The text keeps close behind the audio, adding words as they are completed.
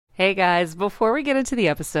Hey guys, before we get into the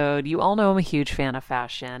episode, you all know I'm a huge fan of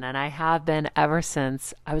fashion, and I have been ever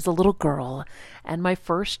since I was a little girl. And my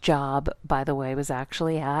first job, by the way, was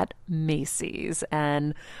actually at Macy's.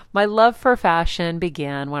 And my love for fashion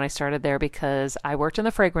began when I started there because I worked in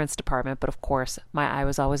the fragrance department, but of course, my eye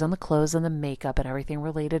was always on the clothes and the makeup and everything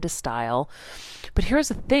related to style. But here's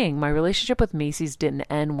the thing, my relationship with Macy's didn't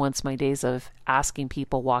end once my days of asking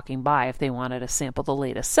people walking by if they wanted to sample the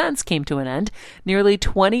latest scents came to an end. Nearly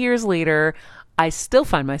 20 years later, I still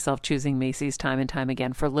find myself choosing Macy's time and time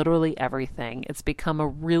again for literally everything. It's become a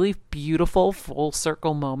really beautiful full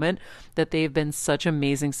circle moment that they've been such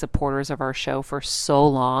amazing supporters of our show for so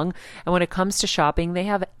long. And when it comes to shopping, they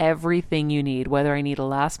have everything you need, whether I need a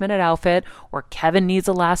last minute outfit or Kevin needs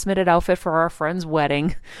a last minute outfit for our friend's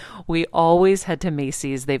wedding. We always head to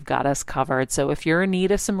Macy's. They've got us covered. So if you're in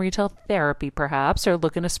need of some retail therapy, perhaps, or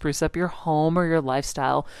looking to spruce up your home or your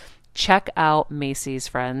lifestyle, check out Macy's,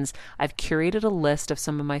 friends. I've curated a list of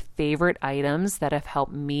some of my favorite items that have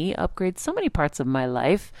helped me upgrade so many parts of my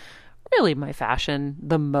life. Really my fashion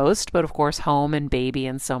the most, but of course home and baby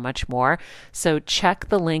and so much more. So check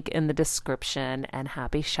the link in the description and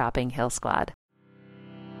happy shopping, Hill Squad.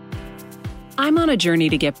 I'm on a journey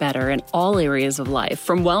to get better in all areas of life,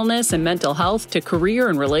 from wellness and mental health to career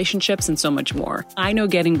and relationships and so much more. I know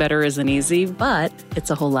getting better isn't easy, but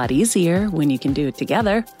it's a whole lot easier when you can do it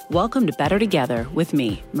together. Welcome to Better Together with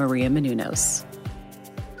me, Maria Menounos.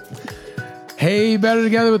 Hey, Better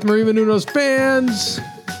Together with Maria Menounos fans.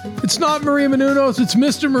 It's not Maria Menounos, it's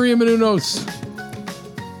Mr. Maria Menounos.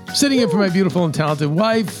 Sitting in for my beautiful and talented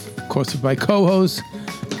wife, of course with my co-host,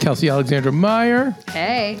 Kelsey Alexandra Meyer.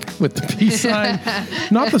 Hey. With the peace sign.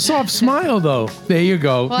 Not the soft smile, though. There you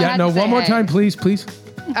go. Well, yeah, no, one more time, please.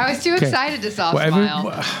 I was too excited to soft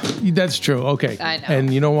smile. That's true. Okay. I know.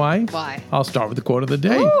 And you know why? Why? I'll start with the quote of the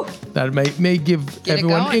day. Ooh. That may give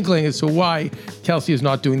everyone an inkling as to why Kelsey is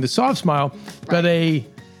not doing the soft smile, but a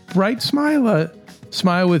bright smile, a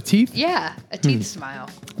smile with teeth. Yeah, a teeth smile.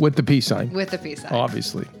 With the peace sign. With the peace sign.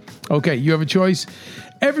 Obviously. Okay, you have a choice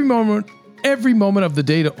every moment of the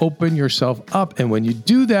day to open yourself up. And when you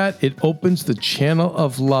do that, it opens the channel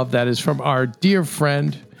of love that is from our dear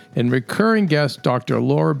friend and recurring guest, Dr.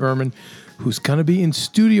 Laura Berman, who's going to be in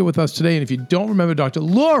studio with us today. And if you don't remember Dr.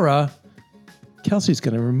 Laura, Kelsey's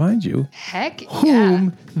going to remind you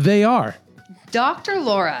whom they are. Dr.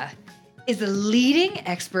 Laura is a leading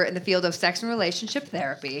expert in the field of sex and relationship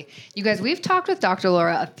therapy. You guys, we've talked with Dr.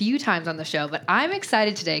 Laura a few times on the show, but I'm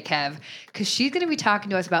excited today, Kev, because she's going to be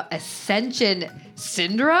talking to us about Ascension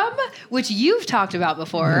Syndrome, which you've talked about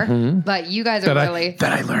before, but you guys are that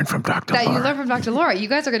I learned from Dr. Laura. That you learned from Dr. Laura. You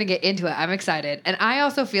guys are going to get into it. I'm excited. And I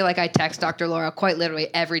also feel like I text Dr. Laura quite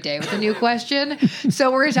literally every day with a new question.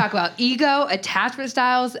 So we're going to talk about ego, attachment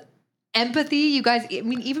styles, empathy. You guys, I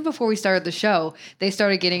mean, even before we started the show, they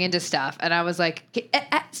started getting into stuff. And I was like,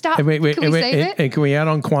 stop. Can we save it? And can we add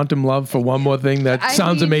on quantum love for one more thing that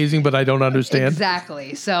sounds amazing, but I don't understand?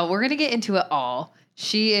 Exactly. So we're going to get into it all.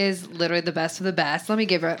 She is literally the best of the best. Let me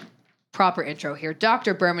give her a proper intro here.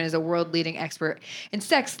 Dr. Berman is a world-leading expert in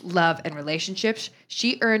sex, love, and relationships.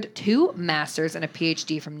 She earned 2 masters and a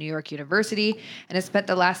PhD from New York University and has spent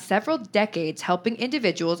the last several decades helping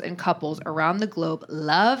individuals and couples around the globe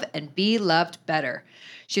love and be loved better.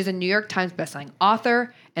 She's a New York Times bestselling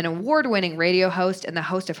author, an award-winning radio host, and the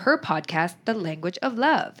host of her podcast, The Language of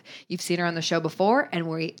Love. You've seen her on the show before, and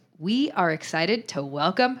we are excited to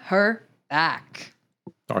welcome her back.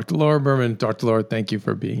 Dr. Laura Berman. Dr. Laura, thank you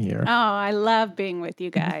for being here. Oh, I love being with you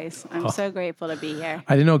guys. I'm so grateful to be here.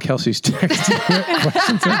 I didn't know Kelsey's texting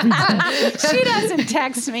questions every day. She doesn't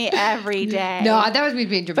text me every day. No, that was me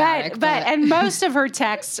being dramatic. And most of her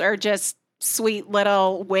texts are just sweet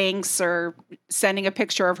little winks or sending a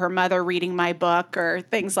picture of her mother reading my book or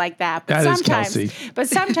things like that. But that sometimes, is Kelsey. But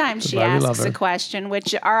sometimes she asks a question,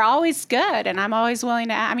 which are always good. And I'm always willing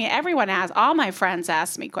to, everyone asks, all my friends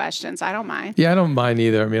ask me questions. I don't mind. Yeah, I don't mind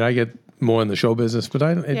either. I mean, I get more in the show business, but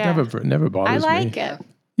it never bothers me. I like it.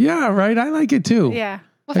 Yeah, right. I like it too. Yeah.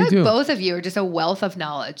 Well, I feel like both of you are just a wealth of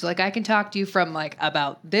knowledge. Like, I can talk to you from, like,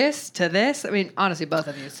 about this to this. I mean, honestly, both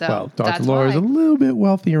of you. So, well, Dr. Laura is a little bit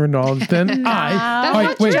wealthier in knowledge than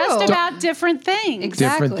I. That's just about different things.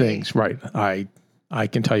 Exactly. Different things, right. I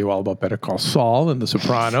can tell you all about Better Call Saul and The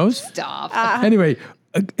Sopranos. Stop. Anyway,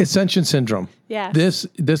 Ascension Syndrome. Yeah. This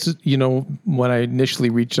is, when I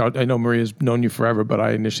initially reached out, I know Maria's known you forever, but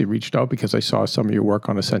I initially reached out because I saw some of your work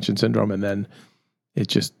on Ascension Syndrome, and then it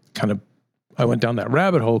just kind of, I went down that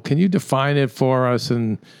rabbit hole. Can you define it for us?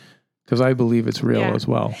 And because I believe it's real as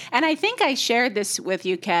well. And I think I shared this with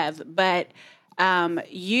you, Kev, but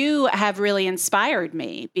you have really inspired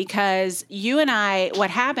me because you and I, what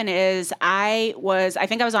happened is I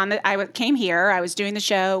came here, I was doing the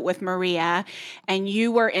show with Maria, and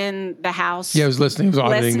you were in the house. Yeah, I was listening. I was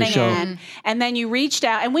auditing the show. And then you reached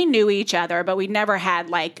out, and we knew each other, but we never had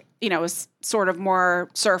it was sort of more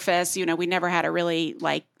surface. We never had a really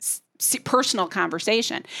personal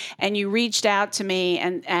conversation. And you reached out to me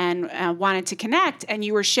and wanted to connect, and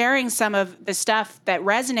you were sharing some of the stuff that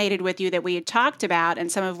resonated with you that we had talked about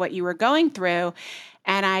and some of what you were going through.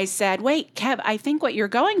 And I said, wait, Kev, I think what you're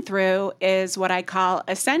going through is what I call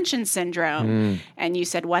ascension syndrome. And you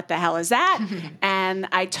said, what the hell is that? And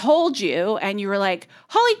I told you, and you were like,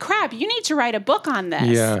 holy crap, you need to write a book on this.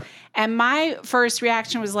 Yeah. And my first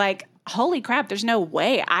reaction was like, holy crap, there's no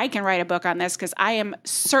way I can write a book on this because I'm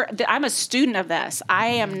a student of this. I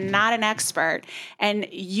am not an expert. And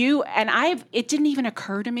it didn't even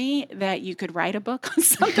occur to me that you could write a book on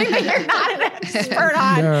something that you're not an expert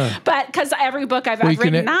on. Yeah. But because every book I've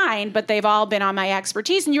written 9, but they've all been on my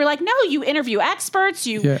expertise. And you're like, no, you interview experts,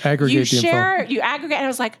 aggregate you share, you aggregate. And I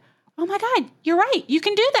was like, oh my God, you're right. You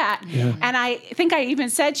can do that. Yeah. And I think I even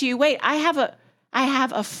said to you, wait, I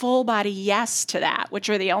have a full body yes to that, which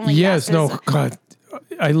are the only Yes, yeses. no, God.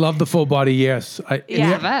 I love the full body yes.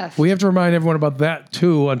 Yeah. the best. We have to remind everyone about that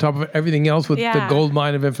too, on top of everything else with the gold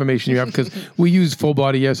mine of information you have, because we use full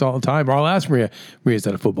body yes all the time. Or I'll ask Maria, is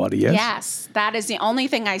that a full body yes? Yes, that is the only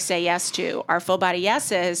thing I say yes to, are full body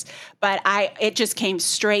yeses. But it just came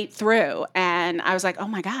straight through, and I was like, oh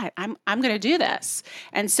my God, I'm going to do this.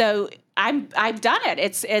 And so I've done it.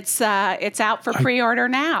 It's out for pre-order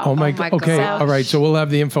now. Oh my God. Okay. gosh. All right. So we'll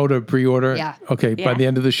have the info to pre-order. Yeah. Okay. By Yeah. the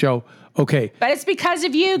end of the show. Okay. But it's because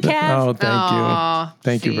of you, Kev. Oh, thank Aw, you.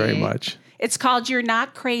 Thank you very see. much. It's called You're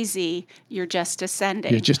Not Crazy, You're Just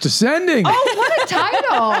Ascending. You're just ascending. Oh, what a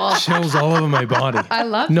title. Chills all over my body. I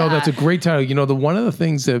love No, that. that's a great title. One of the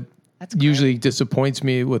things that That's great. usually disappoints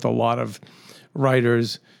me with a lot of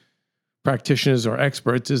writers, practitioners, or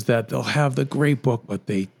experts is that they'll have the great book, but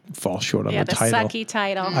they fall short on the the title. sucky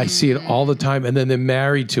title. I see it all the time, and then they're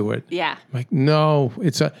married to it. Yeah. I'm like, no,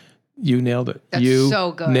 you nailed it. That's you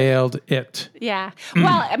so good. nailed it. Yeah.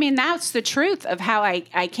 Well, I mean, that's the truth of how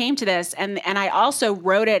I came to this. And I also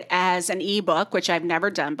wrote it as an ebook, which I've never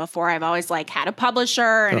done before. I've always had a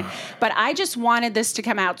publisher, but I just wanted this to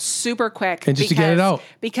come out super quick. And just to get it out.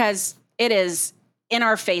 Because it is in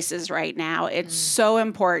our faces right now. It's so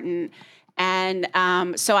important. And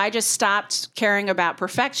so I just stopped caring about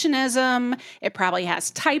perfectionism. It probably has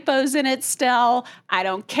typos in it still. I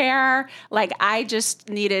don't care. I just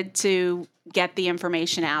needed to get the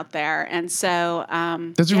information out there. And so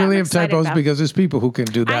Does it really have typos? Because there's people who can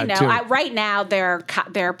do that I know. too. Right now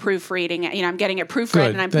they're proofreading. I'm getting it proofread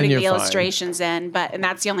Good. and I'm Then putting the you're fine. illustrations in. And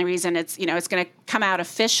that's the only reason it's going to come out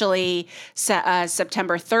officially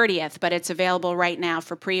September 30th. But it's available right now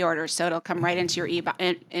for pre-order, so it'll come right into your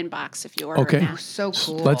inbox if you order Okay. it now. So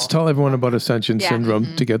cool. Let's tell everyone about Ascension Yeah.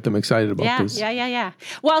 Syndrome to get them excited about this. Yeah.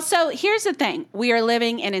 Well, so here's the thing. We are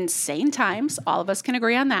living in insane times. All of us can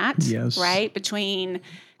agree on that. Yes. Right? Between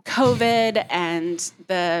COVID and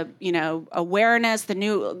the, awareness,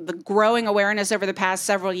 the growing awareness over the past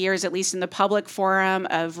several years, at least in the public forum,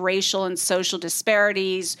 of racial and social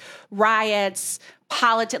disparities, riots,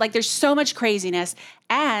 politics, there's so much craziness.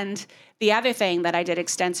 And the other thing that I did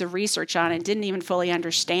extensive research on and didn't even fully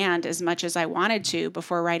understand as much as I wanted to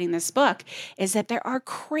before writing this book is that there are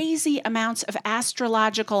crazy amounts of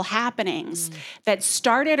astrological happenings that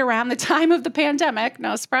started around the time of the pandemic,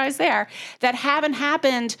 no surprise there, that haven't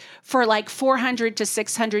happened for 400 to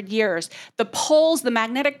 600 years. The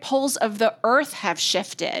magnetic poles of the earth have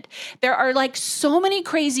shifted. There are so many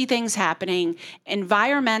crazy things happening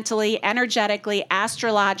environmentally, energetically,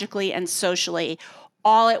 astrologically, and socially,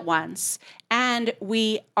 all at once. And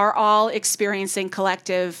we are all experiencing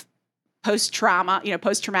collective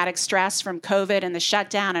post-traumatic stress from COVID and the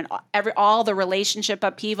shutdown and all the relationship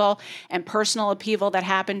upheaval and personal upheaval that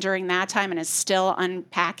happened during that time and is still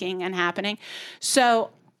unpacking and happening. So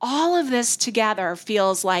all of this together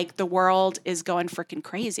feels like the world is going freaking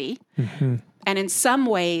crazy. Mm-hmm. And in some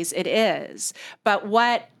ways it is. But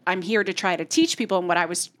what I'm here to try to teach people, and what I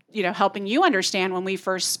was helping you understand when we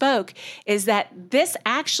first spoke, is that this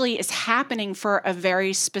actually is happening for a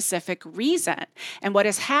very specific reason. And what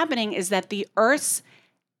is happening is that the Earth's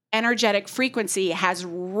energetic frequency has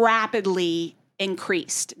rapidly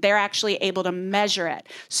increased. They're actually able to measure it.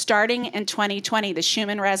 Starting in 2020, the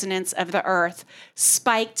Schumann resonance of the Earth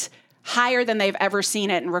spiked higher than they've ever seen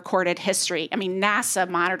it in recorded history. I mean, NASA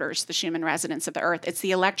monitors the Schumann resonance of the Earth. It's the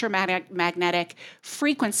electromagnetic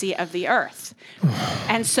frequency of the Earth.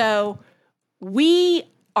 And so we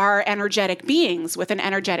are energetic beings with an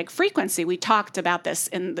energetic frequency. We talked about this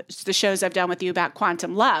in the shows I've done with you about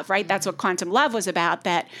quantum love, right? That's what quantum love was about,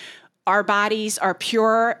 that our bodies are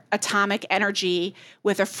pure atomic energy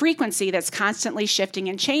with a frequency that's constantly shifting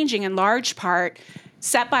and changing, in large part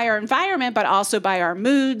set by our environment, but also by our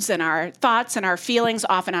moods and our thoughts and our feelings,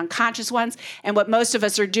 often unconscious ones. And what most of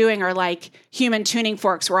us are doing are like human tuning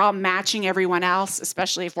forks. We're all matching everyone else,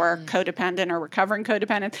 especially if we're codependent or recovering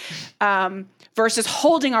codependent, versus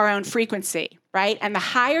holding our own frequency, right? And the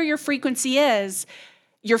higher your frequency is,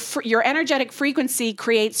 your energetic frequency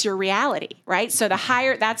creates your reality, right? So the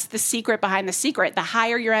higher, that's the secret behind the secret. The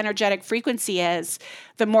higher your energetic frequency is,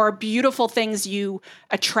 the more beautiful things you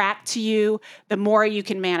attract to you, the more you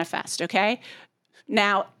can manifest, okay?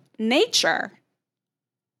 Now, nature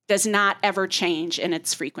does not ever change in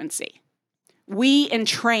its frequency. We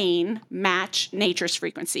entrain match nature's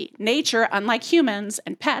frequency. Nature, unlike humans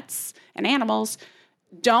and pets and animals,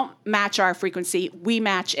 don't match our frequency, we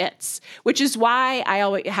match its, which is why I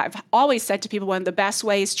have always said to people, one of the best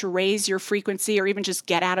ways to raise your frequency or even just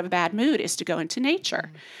get out of a bad mood is to go into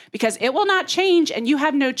nature, because it will not change and you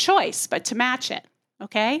have no choice but to match it,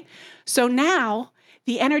 okay? So now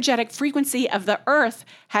the energetic frequency of the earth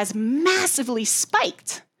has massively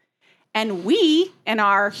spiked, and we in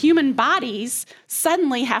our human bodies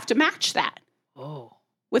suddenly have to match that. Oh.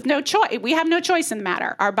 With no choice. We have no choice in the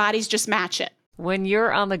matter. Our bodies just match it. When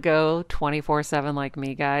you're on the go 24/7 like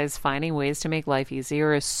me, guys, finding ways to make life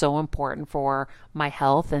easier is so important for my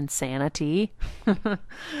health and sanity.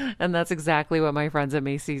 And that's exactly what my friends at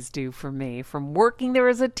Macy's do for me. From working there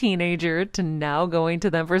as a teenager to now going to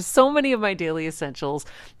them for so many of my daily essentials,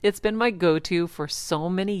 it's been my go-to for so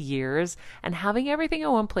many years. And having everything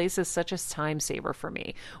in one place is such a time saver for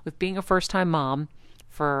me. With being a first-time mom,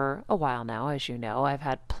 for a while now, as you know, I've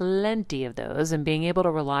had plenty of those, and being able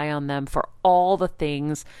to rely on them for all the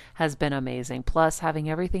things has been amazing. Plus, having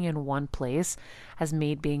everything in one place has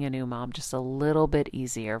made being a new mom just a little bit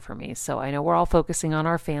easier for me. So I know we're all focusing on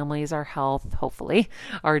our families, our health, hopefully,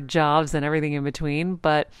 our jobs and everything in between,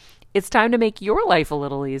 but it's time to make your life a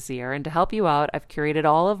little easier. And to help you out, I've curated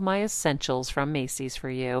all of my essentials from Macy's for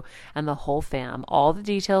you and the whole fam. All the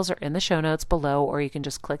details are in the show notes below, or you can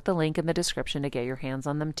just click the link in the description to get your hands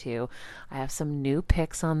on them too. I have some new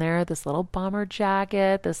picks on there. This little bomber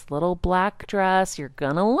jacket, this little black dress. You're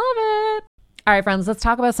gonna love it. All right, friends, let's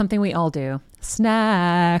talk about something we all do.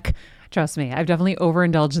 Snack. Trust me, I've definitely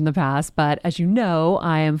overindulged in the past, but as you know,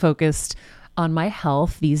 I am focused on my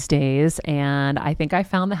health these days, and I think I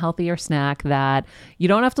found the healthier snack that you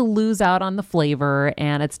don't have to lose out on the flavor,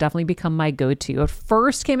 and it's definitely become my go-to. It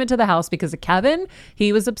first came into the house because of Kevin.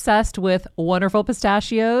 He was obsessed with Wonderful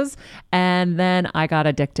Pistachios, and then I got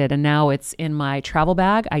addicted, and now it's in my travel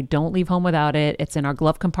bag. I don't leave home without it. It's in our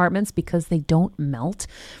glove compartments because they don't melt.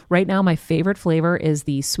 Right now, my favorite flavor is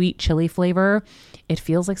the sweet chili flavor. It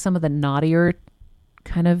feels like some of the naughtier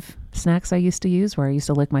kind of snacks I used to use, where I used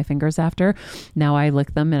to lick my fingers after. Now I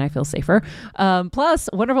lick them and I feel safer. Plus,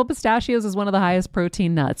 Wonderful Pistachios is one of the highest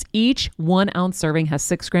protein nuts. Each 1 ounce serving has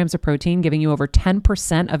 6 grams of protein, giving you over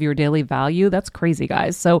 10% of your daily value. That's crazy,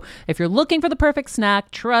 guys. So if you're looking for the perfect snack,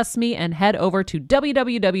 trust me and head over to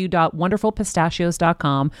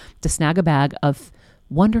www.wonderfulpistachios.com to snag a bag of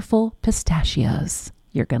Wonderful Pistachios.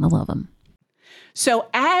 You're going to love them. So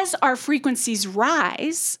as our frequencies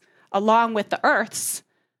rise, along with the Earth's,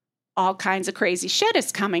 all kinds of crazy shit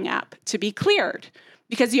is coming up to be cleared.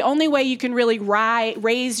 Because the only way you can really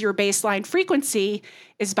raise your baseline frequency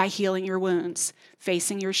is by healing your wounds,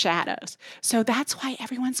 facing your shadows. So that's why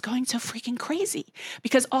everyone's going so freaking crazy,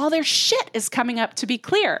 because all their shit is coming up to be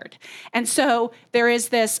cleared. And so there is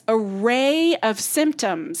this array of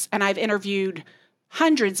symptoms, and I've interviewed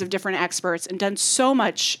hundreds of different experts and done so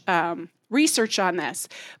much research on this,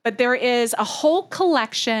 but there is a whole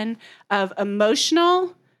collection of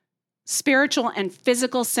emotional, spiritual, and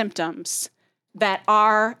physical symptoms that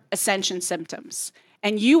are ascension symptoms.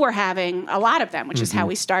 And you were having a lot of them, which is how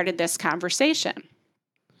we started this conversation.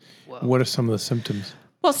 Whoa. What are some of the symptoms?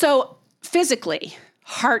 Well, so physically,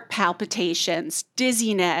 heart palpitations,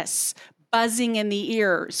 dizziness, buzzing in the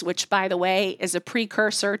ears, which, by the way, is a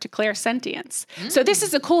precursor to clairsentience. So this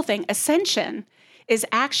is a cool thing. Ascension is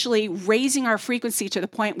actually raising our frequency to the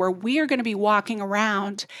point where we are going to be walking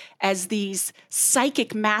around as these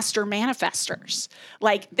psychic master manifestors.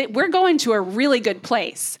 Like, we're going to a really good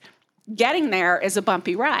place. Getting there is a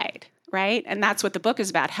bumpy ride, right? And that's what the book is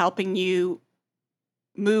about, helping you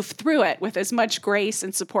move through it with as much grace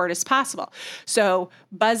and support as possible. So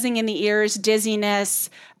buzzing in the ears, dizziness,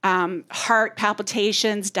 heart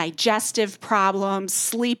palpitations, digestive problems,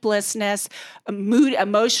 sleeplessness,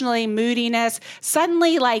 emotionally moodiness,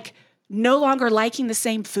 suddenly like no longer liking the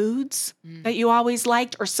same foods that you always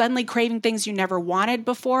liked, or suddenly craving things you never wanted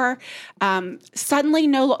before. Suddenly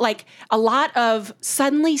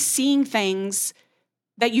seeing things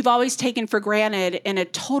that you've always taken for granted in a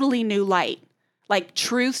totally new light, like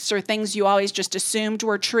truths or things you always just assumed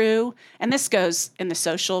were true. And this goes in the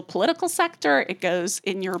social, political sector. It goes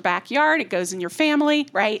in your backyard. It goes in your family,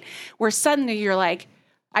 right? Where suddenly you're like,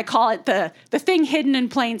 I call it the thing hidden in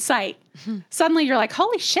plain sight. Suddenly you're like,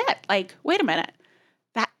 holy shit, like, wait a minute.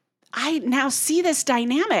 That I now see this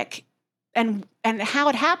dynamic and how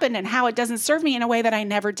it happened and how it doesn't serve me in a way that I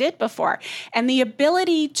never did before. And the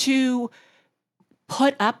ability to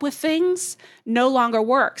put up with things no longer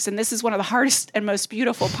works. And this is one of the hardest and most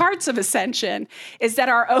beautiful parts of ascension, is that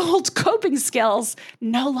our old coping skills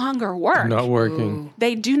no longer work. Not working. Ooh.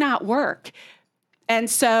 They do not work. And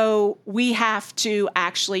so we have to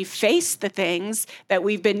actually face the things that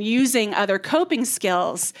we've been using other coping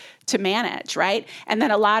skills to manage, right? And then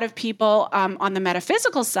a lot of people on the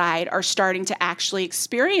metaphysical side are starting to actually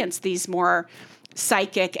experience these more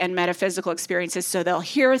psychic and metaphysical experiences. So they'll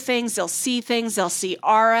hear things, they'll see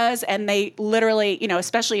auras, and they literally,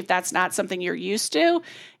 especially if that's not something you're used to,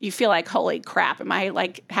 you feel like, holy crap, am I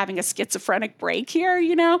like having a schizophrenic break here,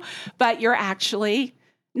 But you're actually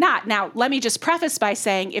not. Now, let me just preface by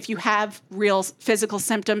saying, if you have real physical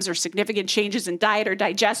symptoms or significant changes in diet or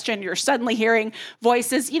digestion, you're suddenly hearing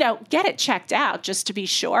voices, get it checked out just to be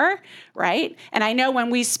sure, right? And I know when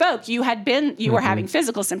we spoke, you were having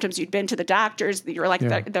physical symptoms, you'd been to the doctors, you were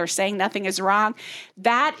like, they're saying nothing is wrong.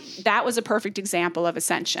 That was a perfect example of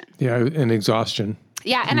ascension. Yeah, and exhaustion.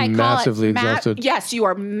 Yeah, and I call massively it exhausted. Yes, you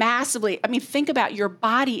are massively. Think about your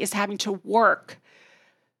body is having to work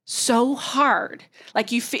so hard.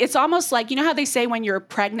 Like it's almost like, how they say when you're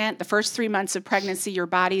pregnant, the first 3 months of pregnancy, your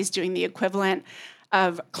body's doing the equivalent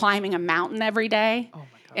of climbing a mountain every day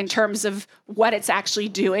in terms of what it's actually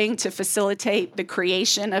doing to facilitate the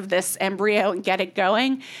creation of this embryo and get it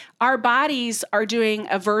going. Our bodies are doing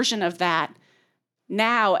a version of that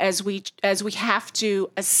now as we have to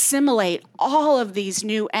assimilate all of these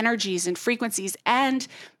new energies and frequencies and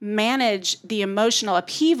manage the emotional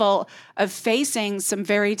upheaval of facing some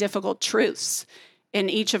very difficult truths in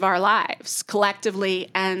each of our lives, collectively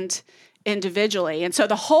and individually. And so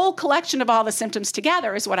the whole collection of all the symptoms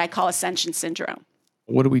together is what I call ascension syndrome.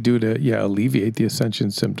 What do we do to alleviate the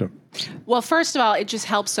ascension symptom? Well, first of all, it just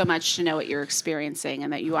helps so much to know what you're experiencing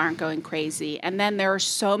and that you aren't going crazy. And then there are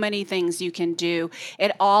so many things you can do.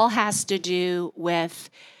 It all has to do with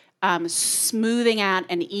smoothing out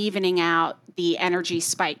and evening out the energy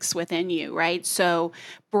spikes within you, right? So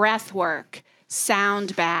breath work,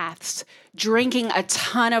 sound baths, drinking a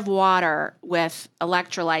ton of water with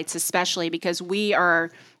electrolytes, especially because we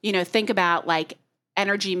are, think about like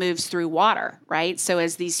energy moves through water, right? So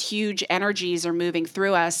as these huge energies are moving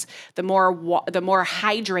through us, the more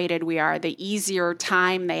hydrated we are, the easier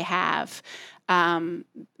time they have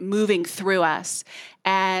moving through us.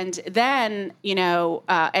 And then,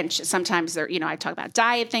 and sometimes there, I talk about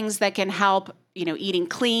diet things that can help, eating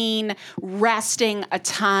clean, resting a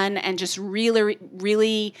ton, and just really,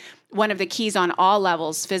 really one of the keys on all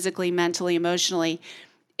levels, physically, mentally, emotionally,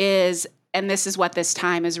 is, and this is what this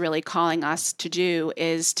time is really calling us to do,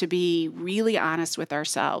 is to be really honest with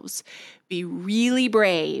ourselves, be really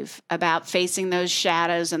brave about facing those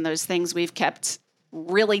shadows and those things we've kept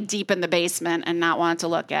really deep in the basement and not want to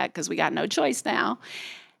look at because we got no choice now,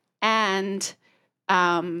 and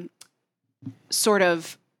sort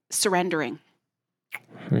of surrendering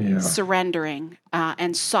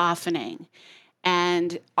and softening.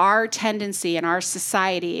 And our tendency in our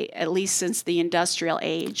society, at least since the industrial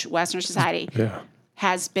age, Western society,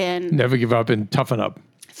 has been never give up and toughen up.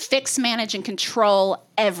 Fix, manage, and control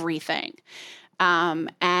everything.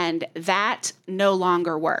 And that no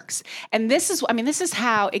longer works. And this is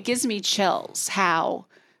how it gives me chills, how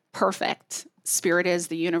perfect spirit is,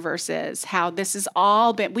 the universe is, how this has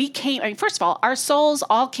all been, first of all, our souls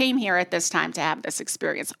all came here at this time to have this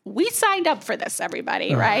experience. We signed up for this,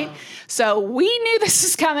 everybody, right? So we knew this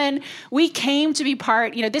is coming. We came to be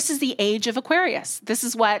part, this is the age of Aquarius. This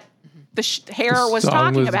is what the Hera was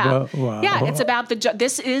talking about. Wow. Yeah, it's about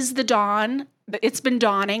this is the dawn. It's been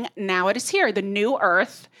dawning. Now it is here. The new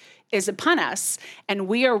earth is upon us, and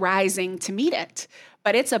we are rising to meet it.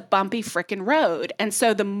 But it's a bumpy frickin' road. And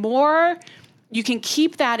so the more you can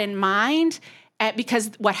keep that in mind because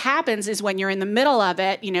what happens is when you're in the middle of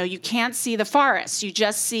it, you can't see the forest. You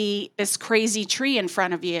just see this crazy tree in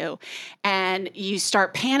front of you, and you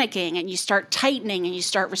start panicking, and you start tightening, and you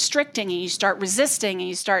start restricting, and you start resisting, and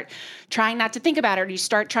you start trying not to think about it, or you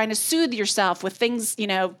start trying to soothe yourself with things,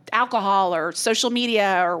 alcohol or social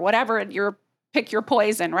media or whatever, pick your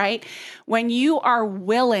poison, right? When you are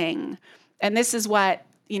willing, and this is what,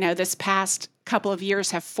 this past couple of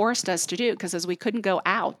years have forced us to do, because as we couldn't go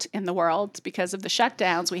out in the world because of the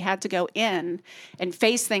shutdowns, we had to go in and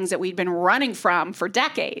face things that we'd been running from for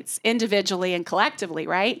decades, individually and collectively,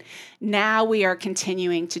 right? Now we are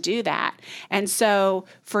continuing to do that. And so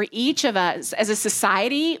for each of us as a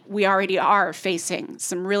society, we already are facing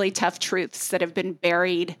some really tough truths that have been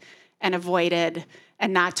buried and avoided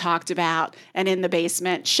and not talked about, and in the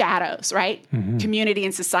basement, shadows, right? Mm-hmm. Community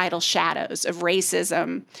and societal shadows of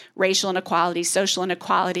racism, racial inequality, social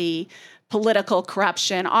inequality, political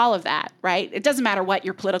corruption, all of that, right? It doesn't matter what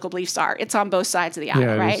your political beliefs are. It's on both sides of the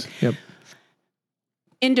aisle, right? Yep.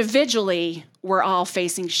 Individually, we're all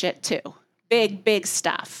facing shit too. Big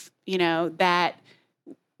stuff, that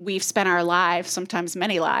we've spent our lives, sometimes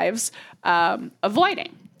many lives,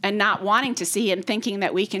 avoiding and not wanting to see, and thinking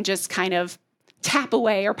that we can just kind of tap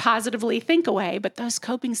away or positively think away, but those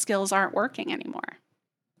coping skills aren't working anymore.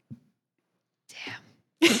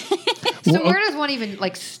 Damn. So where does one even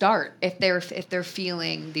start if they're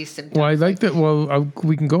feeling these symptoms? Well, I like that. Well,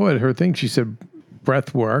 we can go at her thing. She said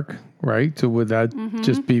breath work, right? So would that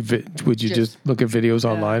just be? Would you just look at videos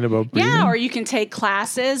online about breathing? Yeah, or you can take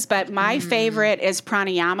classes. But my favorite is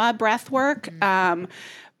pranayama breath work.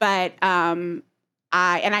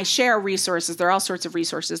 I share resources. There are all sorts of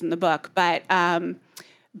resources in the book, but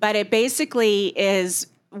it basically is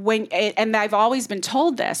and I've always been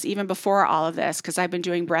told this even before all of this, because I've been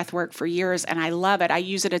doing breath work for years and I love it. I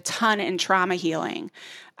use it a ton in trauma healing,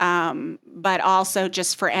 but also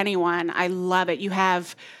just for anyone. I love it. You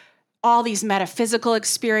have all these metaphysical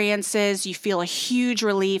experiences. You feel a huge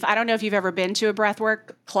relief. I don't know if you've ever been to a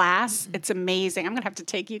breathwork class. It's amazing. I'm going to have to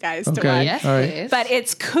take you guys to one. Yes, please. But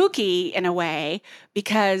it's kooky in a way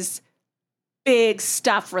because big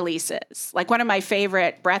stuff releases. Like one of my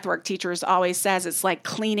favorite breathwork teachers always says, it's like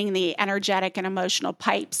cleaning the energetic and emotional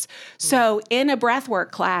pipes. So in a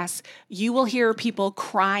breathwork class, you will hear people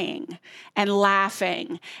crying and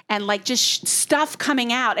laughing and just stuff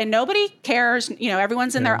coming out, and nobody cares.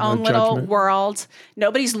 Everyone's in their own little world.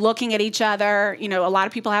 Nobody's looking at each other. A lot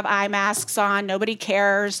of people have eye masks on. Nobody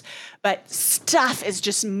cares. But stuff is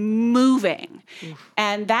just moving. Oof.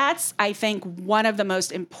 And that's, I think, one of the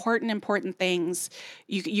most important things.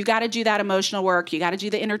 You got to do that emotional work. You got to do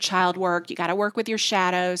the inner child work. You got to work with your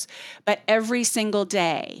shadows. But every single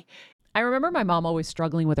day. I remember my mom always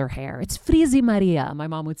struggling with her hair. It's Frizi Maria, my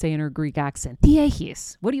mom would say in her Greek accent.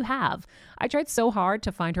 Diehis, what do you have? I tried so hard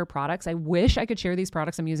to find her products. I wish I could share these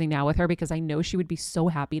products I'm using now with her, because I know she would be so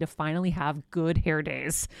happy to finally have good hair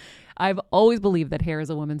days. I've always believed that hair is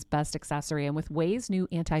a woman's best accessory, and with Ouai's new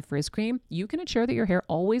anti-frizz cream, you can ensure that your hair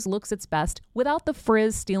always looks its best without the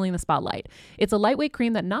frizz stealing the spotlight. It's a lightweight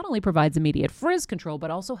cream that not only provides immediate frizz control, but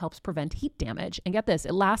also helps prevent heat damage. And get this,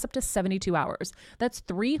 it lasts up to 72 hours. That's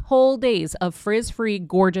 3 whole days of frizz-free,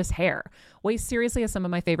 gorgeous hair. Ouai seriously has some of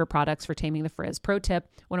my favorite products for taming the frizz. Pro tip,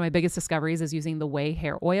 one of my biggest discoveries is using the Ouai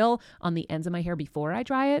hair oil on the ends of my hair before I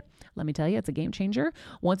dry it. Let me tell you, it's a game changer.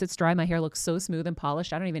 Once it's dry, my hair looks so smooth and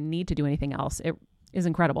polished, I don't even need to do anything else. It is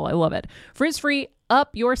incredible. I love it. Frizz-free, up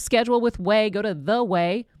your schedule with Ouai. Go to the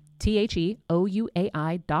Ouai, TheOuai.com,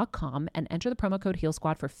 and enter the promo code Heal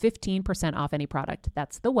Squad for 15% off any product.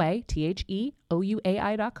 That's the Ouai,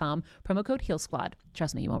 TheOuai.com, promo code Heal Squad.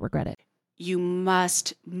 Trust me, you won't regret it. You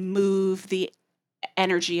must move the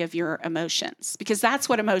energy of your emotions, because that's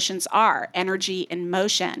what emotions are, energy in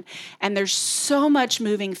motion. And there's so much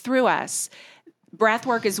moving through us. Breath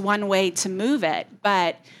work is one way to move it,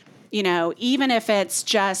 but even if it's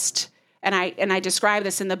just, and I describe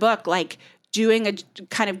this in the book, doing a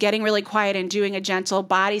kind of getting really quiet and doing a gentle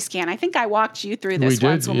body scan. I think I walked you through this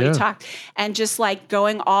once when we talked, and just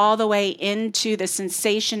going all the way into the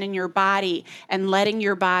sensation in your body and letting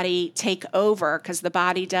your body take over, because the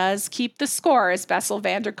body does keep the score, as Bessel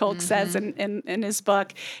van der Kolk says in his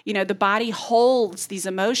book. The body holds these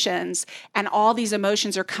emotions, and all these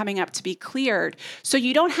emotions are coming up to be cleared. So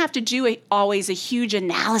you don't have to do always a huge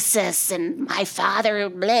analysis and my father,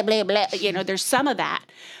 blah, blah, blah. There's some of that.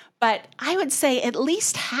 But I would say at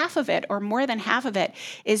least half of it, or more than half of it,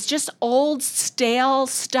 is just old, stale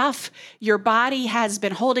stuff your body has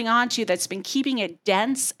been holding on to that's been keeping it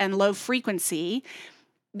dense and low frequency,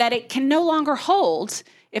 that it can no longer hold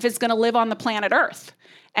if it's going to live on the planet Earth.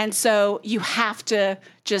 And so you have to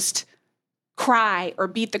just cry or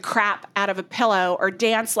beat the crap out of a pillow or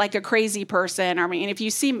dance like a crazy person. I mean, if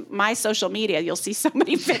you see my social media, you'll see so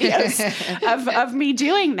many videos of me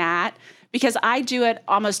doing that because I do it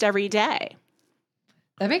almost every day.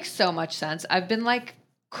 That makes so much sense. I've been like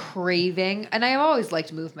craving, and I've always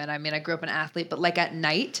liked movement. I mean, I grew up an athlete, but like at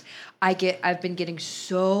night, I've been getting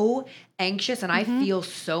so anxious and I feel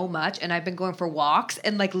so much, and I've been going for walks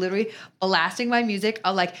and like literally blasting my music.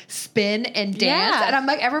 I'll like spin and dance, and I'm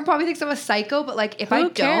like, everyone probably thinks I'm a psycho, but like if I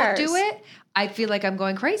don't do it, I feel like I'm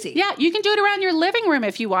going crazy. Yeah, you can do it around your living room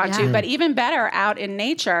if you want to, but even better out in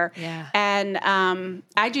nature. Yeah. And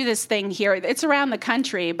I do this thing here. It's around the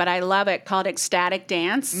country, but I love it, called ecstatic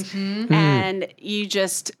dance. And you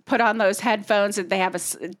just put on those headphones, and they have a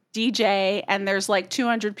DJ, and there's like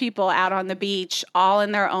 200 people out on the beach, all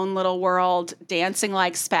in their own little world, dancing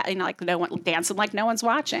like dancing like no one's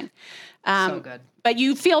watching. So good. But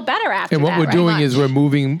you feel better after And what that, we're right? doing is we're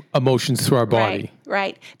moving emotions through our body.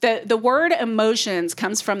 Right. The word emotions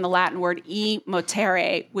comes from the Latin word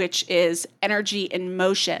motere, which is energy in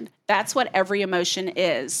motion. That's what every emotion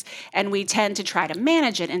is. And we tend to try to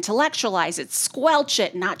manage it, intellectualize it, squelch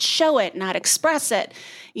it, not show it, not express it,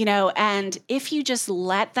 and if you just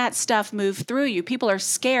let that stuff move through you, people are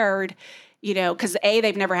scared, because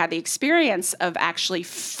they've never had the experience of actually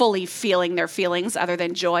fully feeling their feelings other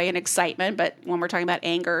than joy and excitement. But when we're talking about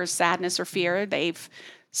anger, sadness, or fear, they've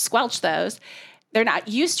squelched those. They're not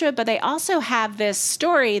used to it, but they also have this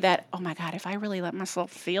story that, oh my God, if I really let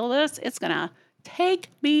myself feel this, it's going to take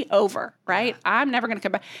me over, right? I'm never going to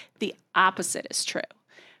come back. The opposite is true.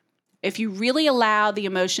 If you really allow the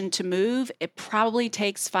emotion to move, it probably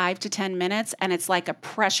takes 5 to 10 minutes, and it's like a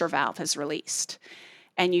pressure valve is released.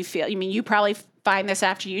 And you feel, you probably find this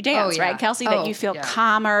after you dance, right, Kelsey? That you feel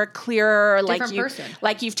calmer, clearer,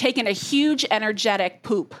 like you've taken a huge energetic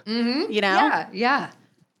poop, Yeah.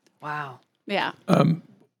 Wow. Yeah.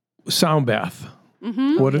 Sound bath.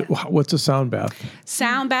 What's a sound bath?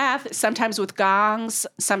 Sound bath, sometimes with gongs,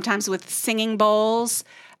 sometimes with singing bowls,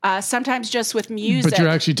 sometimes just with music. But you're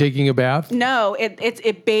actually taking a bath? No,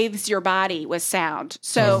 it bathes your body with sound.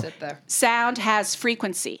 So sound has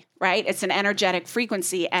frequency, right? It's an energetic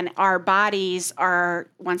frequency, and our bodies are,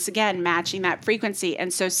 once again, matching that frequency.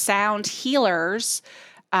 And so sound healers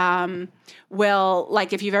will,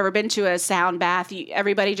 like if you've ever been to a sound bath,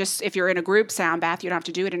 everybody just, if you're in a group sound bath, you don't have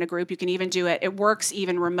to do it in a group. You can even do it. It works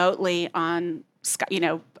even remotely on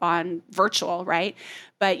virtual, right?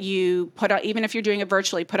 But you put on, even if you're doing it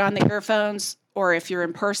virtually, put on the earphones, or if you're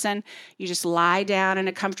in person, you just lie down in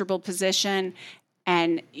a comfortable position,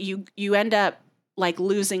 and you end up like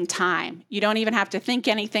losing time. You don't even have to think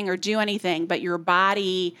anything or do anything, but your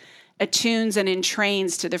body attunes and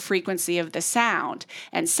entrains to the frequency of the sound.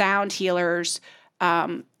 And sound healers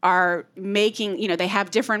are making, they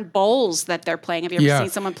have different bowls that they're playing. Have you ever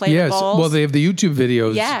seen someone play the bowls? Well, they have the YouTube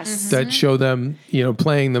videos that show them,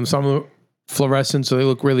 playing them. Some are fluorescent, so they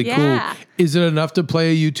look really cool. Is it enough to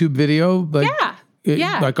play a YouTube video?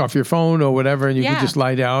 Like off your phone or whatever, and you can just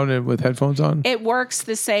lie down and with headphones on? It works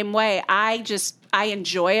the same way. I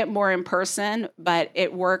enjoy it more in person, but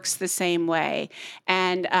it works the same way.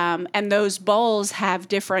 And those bowls have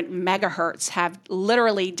different megahertz, have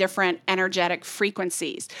literally different energetic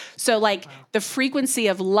frequencies. So the frequency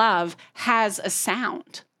of love has a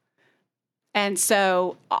sound. And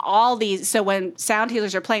so so when sound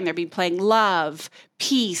healers are playing, they'll be playing love,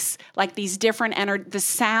 peace, like these different the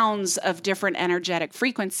sounds of different energetic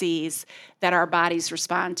frequencies that our bodies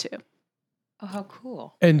respond to. Oh, how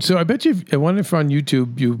cool. And so I bet I wonder if on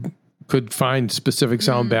YouTube you could find specific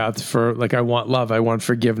sound baths for, like, I want love, I want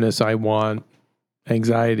forgiveness, I want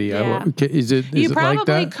anxiety. Yeah. Is it like that? You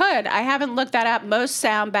probably could. I haven't looked that up. Most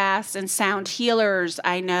sound baths and sound healers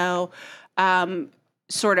I know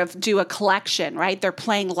sort of do a collection, right? They're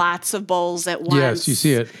playing lots of bowls at once. Yes, you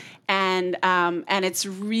see it. And it's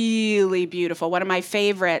really beautiful. One of my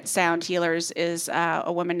favorite sound healers is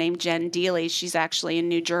a woman named Jen Dealey. She's actually in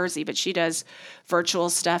New Jersey, but she does virtual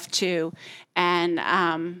stuff too.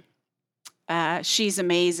 And she's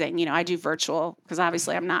amazing. I do virtual, because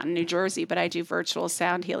obviously I'm not in New Jersey, but I do virtual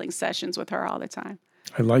sound healing sessions with her all the time.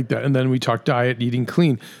 I like that. And then we talk diet, eating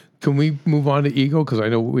clean. Can we move on to ego? Because I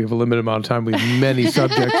know we have a limited amount of time. We have many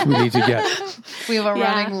subjects we need to get. We have a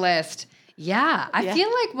running list. Yeah. I feel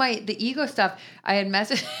like the ego stuff, I had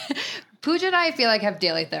messaged... Pooja and I feel like have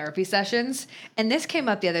daily therapy sessions. And this came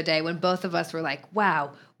up the other day when both of us were like,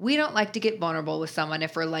 wow, we don't like to get vulnerable with someone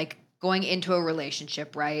if we're like going into a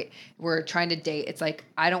relationship, right? We're trying to date. It's like,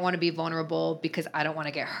 I don't want to be vulnerable because I don't want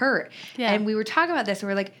to get hurt. Yeah. And we were talking about this and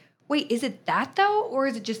we're like, wait, is it that though? Or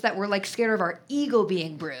is it just that we're like scared of our ego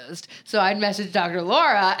being bruised? So I'd messaged Dr.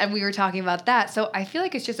 Laura and we were talking about that. So I feel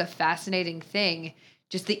like it's just a fascinating thing,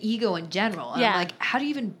 just the ego in general. And I'm like, how do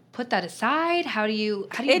you even put that aside? How do you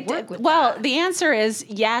work with that? The answer is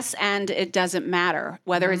yes, and it doesn't matter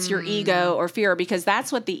whether it's your ego or fear, because that's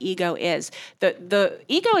what the ego is. The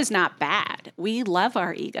ego is not bad. We love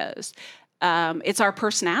our egos. It's our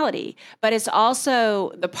personality, but it's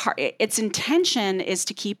also its intention is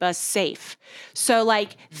to keep us safe. So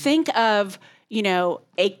like, think of,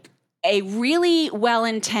 a really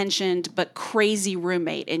well-intentioned but crazy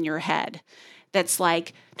roommate in your head that's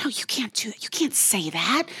like, no, you can't do that. You can't say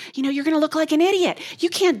that. You're going to look like an idiot. You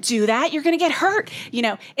can't do that. You're going to get hurt.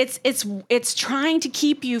 It's trying to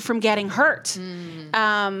keep you from getting hurt.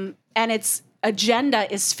 And its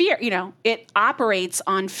agenda is fear. It operates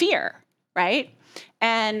on fear. Right?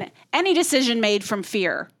 And any decision made from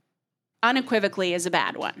fear unequivocally is a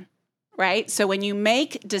bad one, right? So when you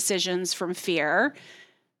make decisions from fear,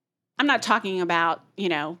 I'm not talking about,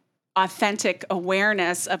 authentic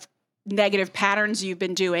awareness of negative patterns you've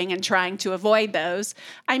been doing and trying to avoid those.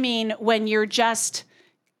 I mean, when you're just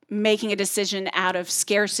making a decision out of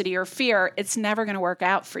scarcity or fear, it's never going to work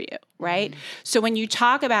out for you, right? So when you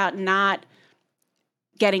talk about not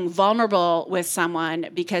getting vulnerable with someone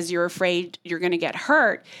because you're afraid you're going to get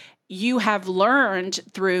hurt, you have learned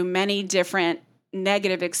through many different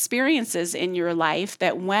negative experiences in your life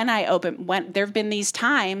that when there have been these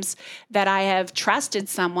times that I have trusted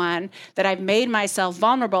someone, that I've made myself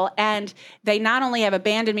vulnerable, and they not only have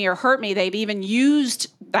abandoned me or hurt me, they've even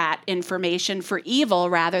used that information for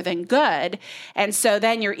evil rather than good. And so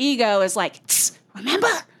then your ego is like, remember,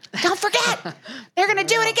 don't forget, they're going to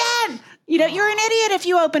do it again. You're an idiot if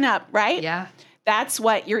you open up, right? Yeah. That's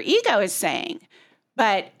what your ego is saying.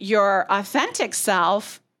 But your authentic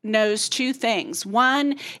self knows two things.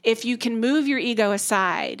 One, if you can move your ego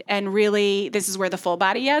aside and really, this is where the full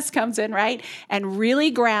body yes comes in, right? And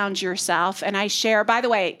really ground yourself. And I share, by the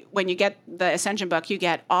way, when you get the Ascension book, you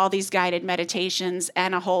get all these guided meditations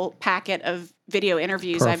and a whole packet of video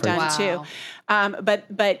interviews I've done too.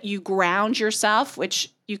 But you ground yourself,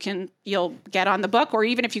 which you'll get on the book, or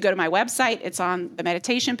even if you go to my website, it's on the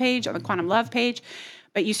meditation page, on the Quantum Love page.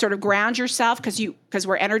 But you sort of ground yourself because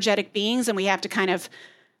we're energetic beings and we have to kind of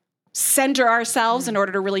center ourselves in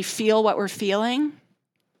order to really feel what we're feeling.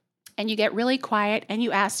 And you get really quiet and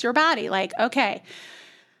you ask your body, like, okay,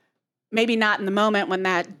 maybe not in the moment when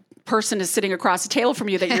that person is sitting across the table from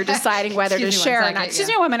you that you're deciding whether to share or not. Excuse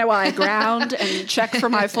me 1 minute while I ground and check for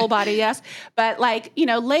my full body yes. But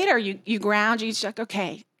later you ground, you check,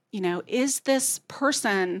 okay, is this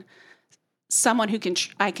person someone who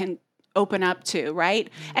I can open up to, right?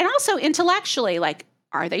 And also intellectually, like,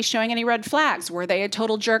 are they showing any red flags? Were they a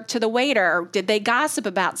total jerk to the waiter? Did they gossip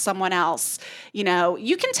about someone else? You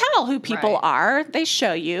can tell who people are. They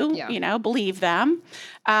show you, believe them.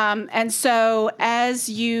 And so as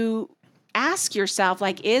you ask yourself,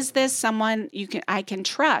 like, is this someone I can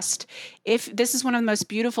trust? If this is one of the most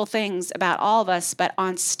beautiful things about all of us, but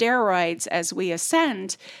on steroids as we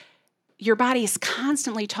ascend, your body is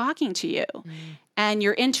constantly talking to you. And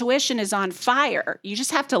your intuition is on fire. You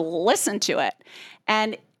just have to listen to it.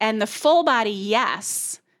 And the full body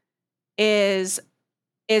yes is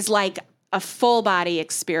like a full body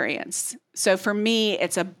experience. So for me,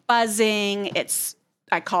 it's a buzzing,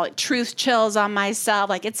 I call it truth chills on myself.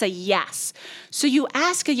 Like, it's a yes. So you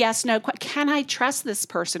ask a yes, no, can I trust this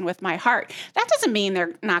person with my heart? That doesn't mean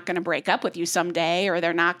they're not going to break up with you someday, or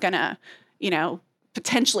they're not going to,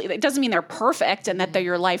 potentially, it doesn't mean they're perfect and that they're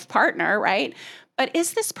your life partner, right? But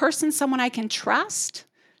is this person someone I can trust?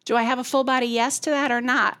 Do I have a full body yes to that or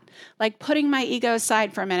not? Like, putting my ego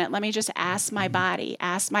aside for a minute, let me just ask my body,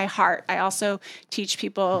 ask my heart. I also teach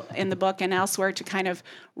people in the book and elsewhere to kind of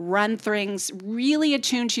run things really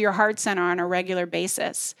attuned to your heart center on a regular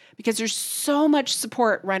basis, because there's so much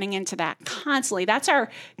support running into that constantly. That's our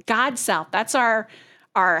God self. That's our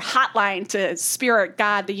hotline to spirit,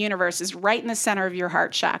 God, the universe, is right in the center of your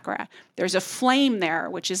heart chakra. There's a flame there,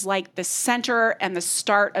 which is like the center and the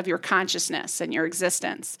start of your consciousness and your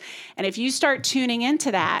existence. And if you start tuning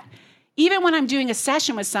into that, even when I'm doing a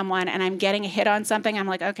session with someone and I'm getting a hit on something, I'm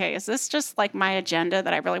like, okay, is this just like my agenda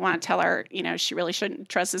that I really want to tell her, she really shouldn't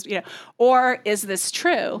trust this, or is this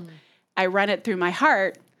true? I run it through my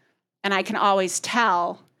heart, and I can always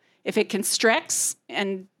tell if it constricts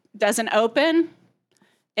and doesn't open,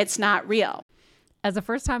 it's not real. As a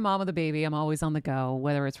first-time mom with a baby, I'm always on the go,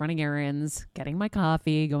 whether it's running errands, getting my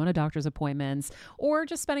coffee, going to doctor's appointments, or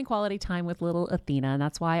just spending quality time with little Athena. And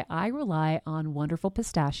that's why I rely on Wonderful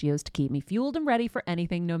Pistachios to keep me fueled and ready for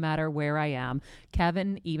anything, no matter where I am.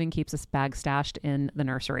 Kevin even keeps a bag stashed in the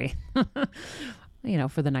nursery.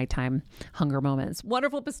 For the nighttime hunger moments.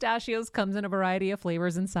 Wonderful Pistachios comes in a variety of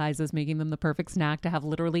flavors and sizes, making them the perfect snack to have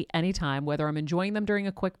literally any time, whether I'm enjoying them during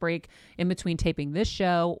a quick break in between taping this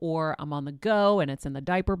show or I'm on the go and it's in the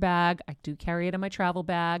diaper bag. I do carry it in my travel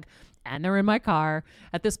bag and they're in my car.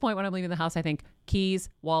 At this point, when I'm leaving the house, I think keys,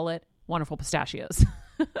 wallet, Wonderful Pistachios.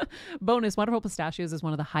 Bonus, Wonderful Pistachios is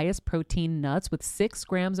one of the highest protein nuts with 6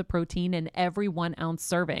 grams of protein in every 1 ounce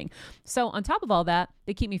serving. So on top of all that,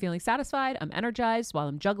 they keep me feeling satisfied. I'm energized while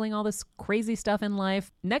I'm juggling all this crazy stuff in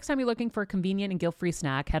life. Next time you're looking for a convenient and guilt-free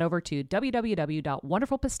snack, head over to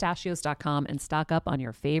www.wonderfulpistachios.com and stock up on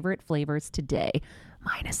your favorite flavors today,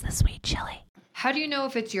 minus the sweet chili. How do you know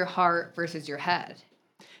if it's your heart versus your head?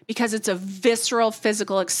 Because it's a visceral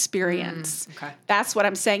physical experience. Okay. That's what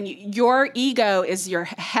I'm saying. Your ego is your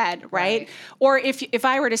head, right? Or if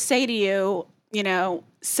I were to say to you,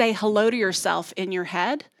 say hello to yourself in your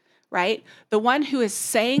head, right? The one who is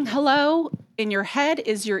saying hello in your head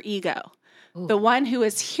is your ego. Ooh. The one who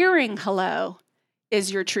is hearing hello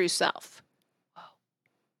is your true self.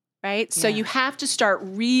 Right? Yeah. So you have to start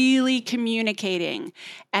really communicating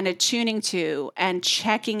and attuning to and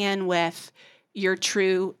checking in with your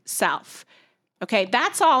true self. Okay,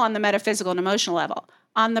 that's all on the metaphysical and emotional level.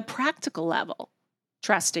 On the practical level,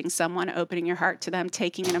 trusting someone, opening your heart to them,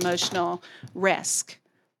 taking an emotional risk.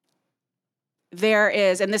 There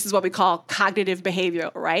is, and this is what we call cognitive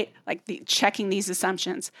behavioral, right? Like checking these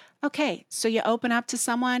assumptions. Okay, so you open up to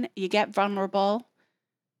someone, you get vulnerable,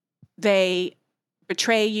 they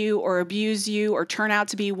betray you or abuse you or turn out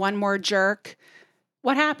to be one more jerk.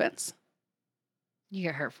 What happens? You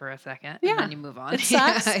get hurt for a second, yeah. And then you move on. It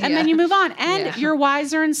sucks, and then you move on. And you're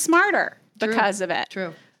wiser and smarter because of it.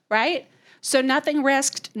 True. Right? So nothing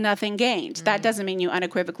risked, nothing gained. That doesn't mean you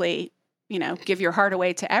unequivocally, give your heart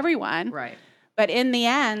away to everyone. Right. But in the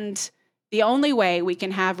end, the only way we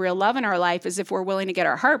can have real love in our life is if we're willing to get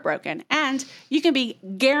our heart broken. And you can be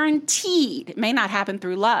guaranteed, it may not happen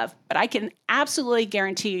through love, but I can absolutely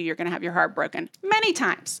guarantee you're going to have your heart broken many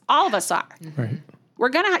times. All of us are. Right.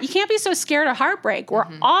 You can't be so scared of heartbreak. We're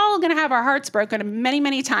all going to have our hearts broken many,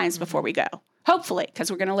 many times before we go. Hopefully, because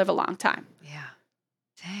we're going to live a long time. Yeah.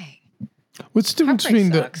 Dang. What's the difference between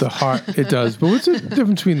the heart? It does, but what's the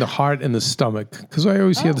difference between the heart and the stomach? Because I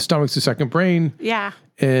always hear the stomach's the second brain. Yeah.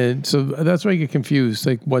 And so that's why I get confused,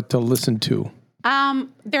 like what to listen to.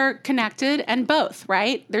 They're connected and both,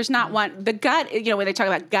 right? There's not one. The gut, when they talk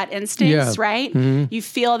about gut instincts, right? Mm-hmm. You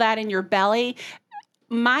feel that in your belly.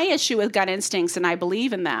 My issue with gut instincts, and I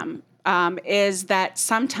believe in them, is that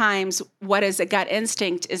sometimes what is a gut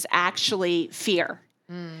instinct is actually fear.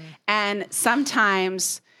 And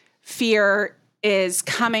sometimes fear is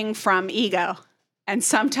coming from ego, and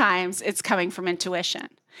sometimes it's coming from intuition.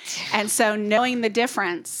 And so knowing the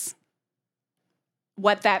difference,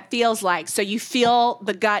 what that feels like. So you feel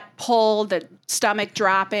the gut pull, the stomach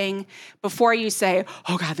dropping, before you say,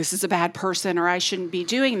 oh God, this is a bad person, or I shouldn't be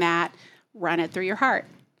doing that. Run it through your heart,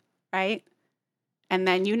 right? And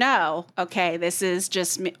then okay, this is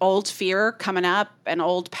just old fear coming up and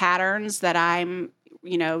old patterns that I'm,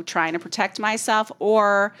 trying to protect myself,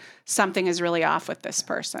 or something is really off with this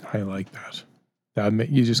person. I like that.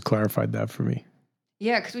 You just clarified that for me.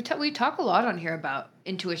 Yeah, because we talk a lot on here about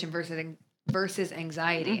intuition versus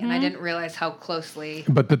anxiety, and I didn't realize how closely.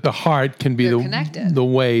 But that the heart can be the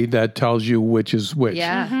way that tells you which is which.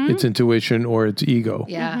 Yeah, it's intuition or it's ego.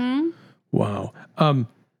 Yeah. Mm-hmm. Wow.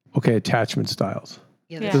 Okay, attachment styles.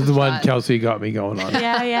 Yeah, this is the one Kelsey got me going on.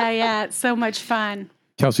 Yeah. It's so much fun.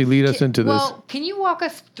 Kelsey, lead us into this. Well, can you walk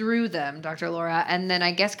us through them, Dr. Laura, and then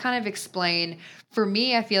I guess kind of explain, for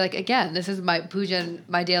me, I feel like, again, this is my puja and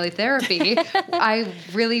my daily therapy. I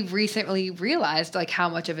really recently realized like how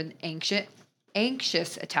much of an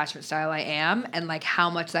anxious attachment style I am, and like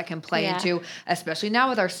how much that can play into, especially now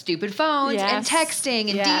with our stupid phones and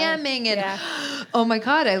texting and DMing and oh my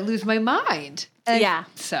God, I lose my mind. And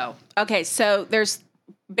so there's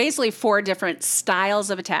basically 4 different styles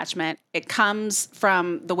of attachment. It comes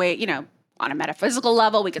from the way, on a metaphysical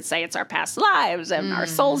level, we could say it's our past lives and our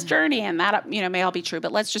soul's journey, and that, may all be true.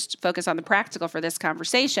 But let's just focus on the practical for this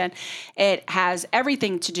conversation. It has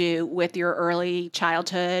everything to do with your early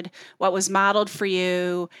childhood, what was modeled for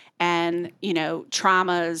you, and,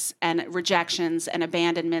 traumas and rejections and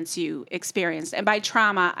abandonments you experienced. And by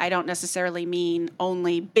trauma, I don't necessarily mean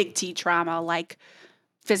only big T trauma like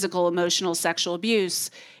physical, emotional, sexual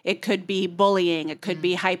abuse. It could be bullying. It could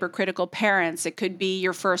be hypercritical parents. It could be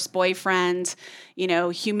your first boyfriend,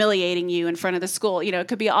 humiliating you in front of the school. It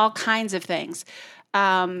could be all kinds of things.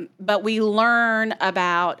 But we learn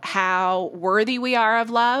about how worthy we are of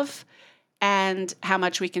love and how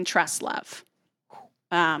much we can trust love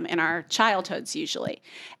in our childhoods usually.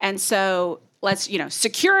 And so let's,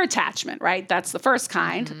 secure attachment, right? That's the first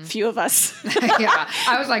kind. Few of us. Yeah.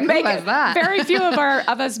 I was like, who was that? Very few of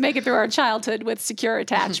us make it through our childhood with secure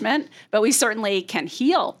attachment, but we certainly can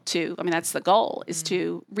heal too. I mean, that's the goal, is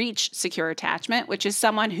to reach secure attachment, which is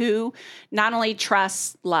someone who not only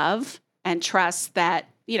trusts love and trusts that,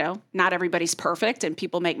 not everybody's perfect and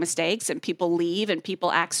people make mistakes and people leave and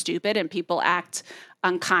people act stupid and people act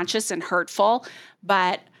unconscious and hurtful,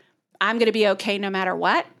 but I'm going to be okay no matter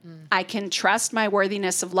what. I can trust my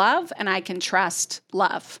worthiness of love and I can trust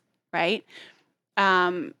love, right?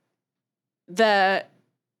 The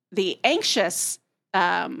anxious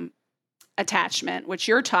attachment, which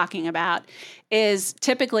you're talking about, is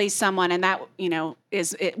typically someone, and that,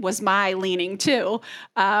 it was my leaning too,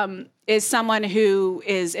 is someone who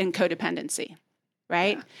is in codependency,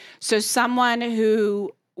 right? Yeah. So someone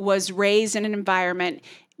who was raised in an environment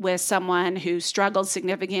with someone who struggled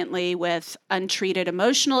significantly with untreated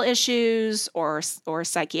emotional issues or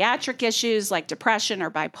psychiatric issues like depression or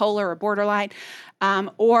bipolar or borderline,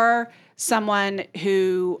 or someone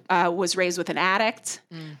who was raised with an addict.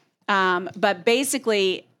 But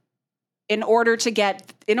basically, in order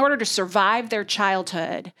to survive their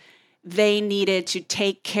childhood, they needed to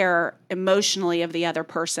take care emotionally of the other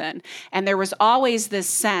person. And there was always this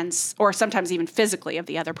sense, or sometimes even physically, of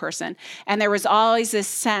the other person. And there was always this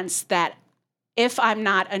sense that if I'm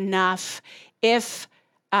not enough, if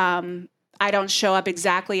I don't show up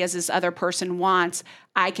exactly as this other person wants,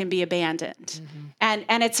 I can be abandoned. And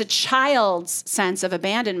it's a child's sense of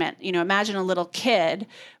abandonment. Imagine a little kid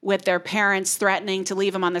with their parents threatening to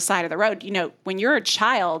leave them on the side of the road. When you're a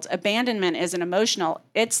child, abandonment is an emotional,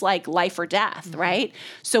 it's like life or death, right?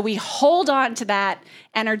 So we hold on to that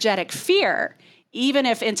energetic fear, even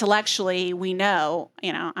if intellectually we know,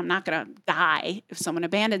 I'm not going to die if someone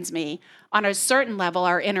abandons me. On a certain level,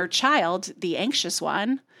 our inner child, the anxious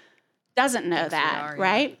one, doesn't know that,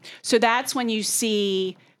 right? Yeah. So that's when you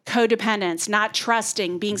see codependence, not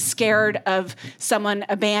trusting, being scared of someone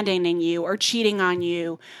abandoning you or cheating on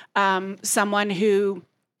you, someone who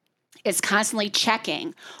is constantly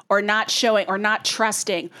checking or not showing or not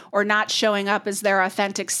trusting or not showing up as their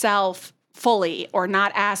authentic self fully or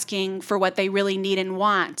not asking for what they really need and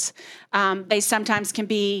want. They sometimes can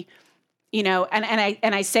be,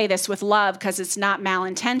 and I say this with love because it's not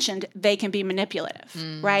malintentioned, they can be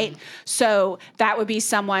manipulative, right? So that would be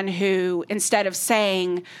someone who, instead of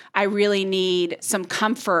saying, I really need some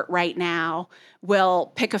comfort right now,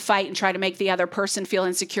 will pick a fight and try to make the other person feel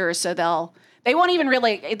insecure. So they won't even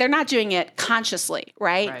really, they're not doing it consciously,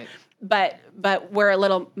 right? But we're a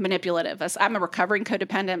little manipulative. I'm a recovering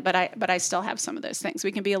codependent, but I still have some of those things.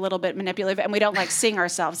 We can be a little bit manipulative, and we don't like seeing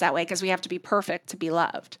ourselves that way because we have to be perfect to be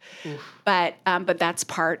loved. But that's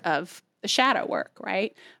part of the shadow work,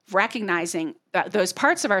 right? Recognizing that those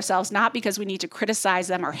parts of ourselves, not because we need to criticize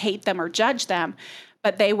them or hate them or judge them,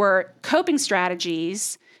 but they were coping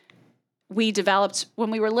strategies we developed when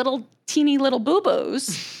we were teeny little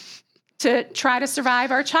boo-boos to try to survive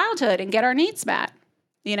our childhood and get our needs met.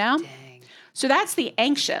 Dang. So that's the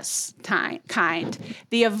anxious kind.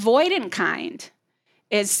 The avoidant kind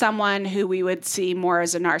is someone who we would see more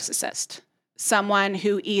as a narcissist, someone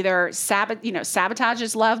who either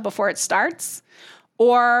sabotages love before it starts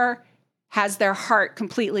or has their heart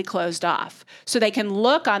completely closed off. So they can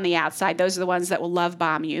look on the outside. Those are the ones that will love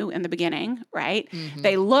bomb you in the beginning, right?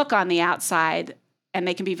 They look on the outside and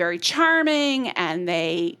they can be very charming and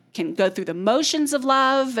they can go through the motions of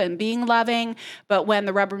love and being loving. But when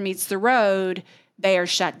the rubber meets the road, they are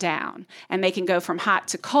shut down and they can go from hot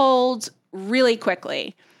to cold really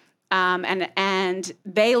quickly. And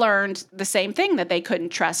they learned the same thing, that they couldn't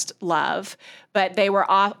trust love, but they were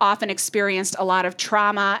often experienced a lot of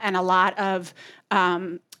trauma and a lot of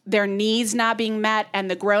their needs not being met, and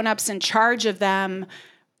the grown-ups in charge of them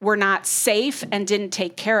were not safe and didn't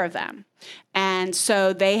take care of them. And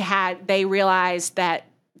so they realized that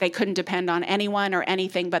they couldn't depend on anyone or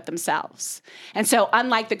anything but themselves. And so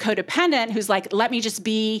unlike the codependent who's like, let me just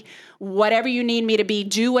be whatever you need me to be,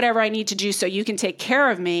 do whatever I need to do so you can take care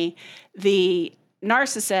of me, the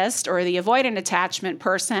narcissist or the avoidant attachment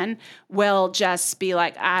person will just be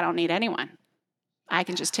like, I don't need anyone. I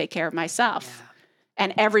can just take care of myself. Yeah.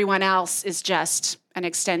 and everyone else is just an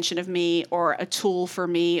extension of me or a tool for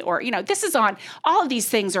me, or, this is on, all of these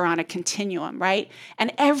things are on a continuum, right?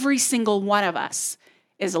 And every single one of us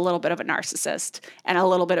is a little bit of a narcissist and a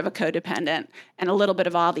little bit of a codependent and a little bit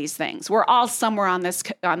of all these things. We're all somewhere on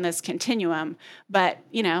this continuum, but,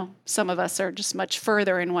 some of us are just much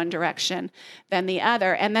further in one direction than the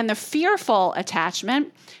other. And then the fearful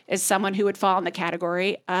attachment is someone who would fall in the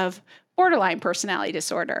category of borderline personality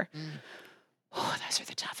disorder. Oh, those are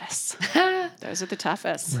the toughest. Those are the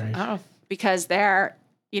toughest. Right. Oh. Because they're,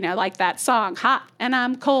 like that song, hot and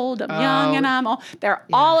I'm cold, I'm young and I'm old. They're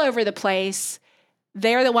all over the place.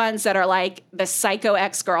 They're the ones that are like the psycho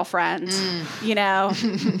ex-girlfriend.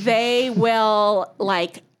 They will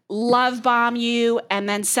like love bomb you and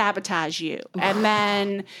then sabotage you. And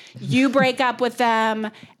then you break up with them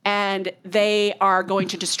and they are going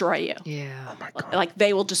to destroy you. Yeah. Oh my God. Like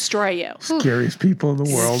they will destroy you. Scariest people in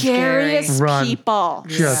the world. Scariest Run. people.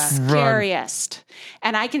 Just run. Scariest.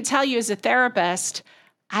 And I can tell you as a therapist,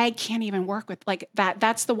 I can't even work with like that.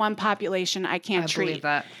 That's the one population I can't treat. Believe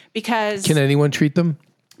that. Because Can anyone treat them?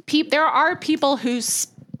 there are people who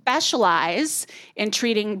specialize in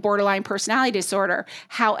treating borderline personality disorder.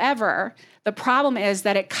 However, the problem is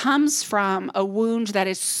that it comes from a wound that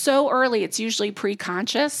is so early, it's usually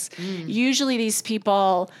pre-conscious. Usually these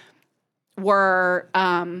people were,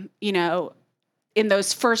 in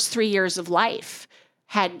those first 3 years of life,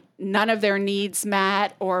 had none of their needs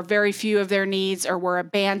met or very few of their needs, or were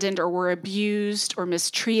abandoned or were abused or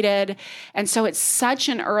mistreated. And so it's such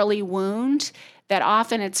an early wound that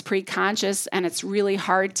often it's pre-conscious and it's really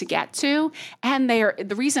hard to get to. And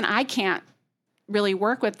the reason I can't really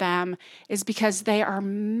work with them is because they are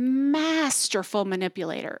masterful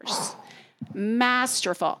manipulators.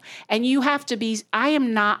 Masterful. And you have to be, I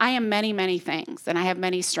am many, many things, and I have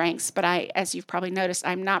many strengths, but as you've probably noticed,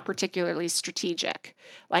 I'm not particularly strategic.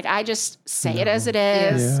 Like I just say it as it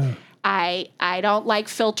is. Yeah. I don't like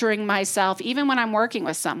filtering myself, even when I'm working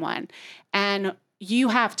with someone. And you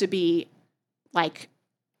have to be like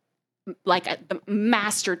a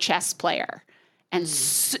master chess player and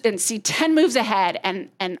see 10 moves ahead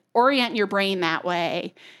and orient your brain that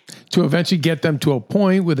way. To eventually get them to a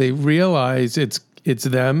point where they realize it's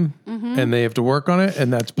them and they have to work on it,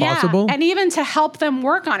 and that's possible. Yeah, and even to help them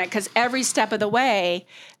work on it, because every step of the way,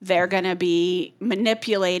 they're going to be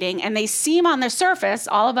manipulating, and they seem on the surface,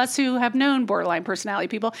 all of us who have known borderline personality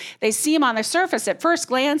people, they seem on the surface at first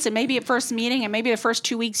glance and maybe at first meeting and maybe the first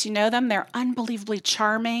 2 weeks you know them, they're unbelievably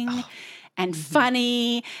charming and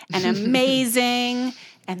funny and amazing,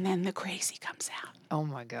 and then the crazy comes out. Oh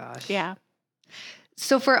my gosh. Yeah.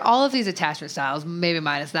 So for all of these attachment styles, maybe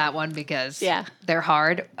minus that one because they're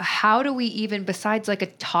hard, how do we even, besides like a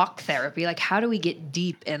talk therapy, like how do we get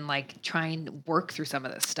deep and like try and work through some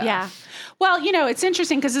of this stuff? Yeah. Well, it's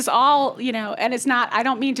interesting because it's all, and it's not, I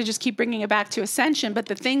don't mean to just keep bringing it back to Ascension, but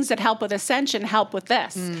the things that help with Ascension help with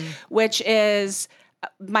this, which is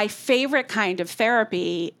my favorite kind of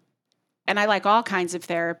therapy. And I like all kinds of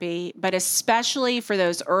therapy, but especially for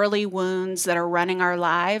those early wounds that are running our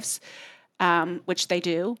lives, which they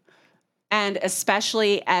do. And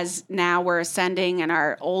especially as now we're ascending and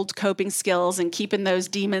our old coping skills and keeping those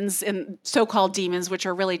demons, and so-called demons, which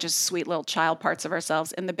are really just sweet little child parts of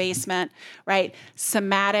ourselves, in the basement, right?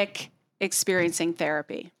 Somatic experiencing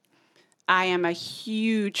therapy. I am a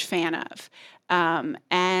huge fan of.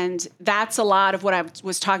 And that's a lot of what I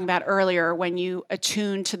was talking about earlier, when you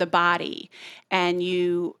attune to the body and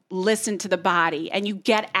you listen to the body and you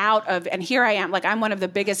get out of, and here I am, like I'm one of the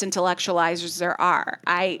biggest intellectualizers there are.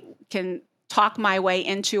 I can talk my way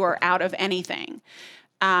into or out of anything.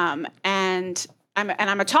 And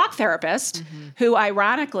I'm a talk therapist who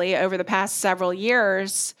ironically over the past several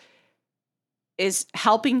years is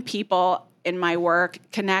helping people in my work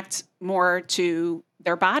connect more to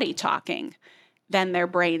their body talking than their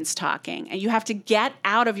brains talking. And you have to get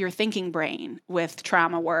out of your thinking brain with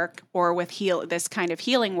trauma work or with this kind of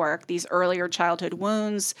healing work, these earlier childhood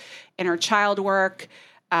wounds, inner child work.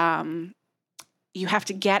 You have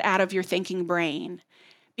to get out of your thinking brain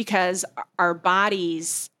because our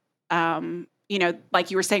bodies,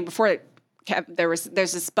 like you were saying before, there's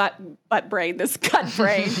this butt brain, this gut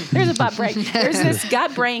brain. There's a butt brain. There's this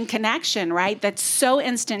gut brain connection, right? That's so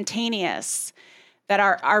instantaneous that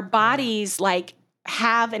our bodies like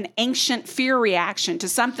have an ancient fear reaction to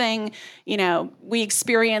something, we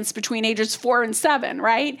experience between ages 4 and 7,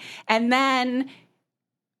 right? And then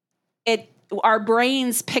our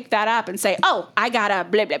brains pick that up and say, oh, I gotta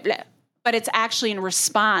blah, blah, blah. but it's actually in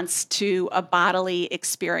response to a bodily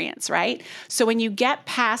experience, right? So when you get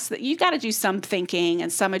past that, you got to do some thinking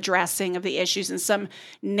and some addressing of the issues and some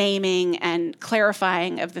naming and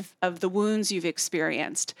clarifying of the wounds you've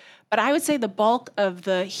experienced. But I would say the bulk of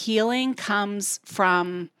the healing comes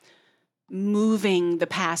from moving the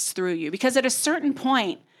past through you, because at a certain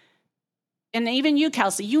point, and even you,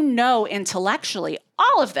 Kelsey, you know intellectually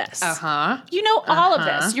all of this. You know all of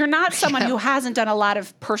this. You're not someone who hasn't done a lot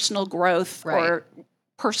of personal growth or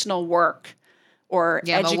personal work or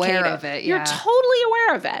educated. I'm aware of it. You're totally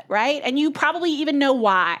aware of it, right? And you probably even know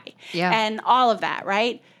why. And all of that,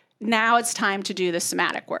 right? Now it's time to do the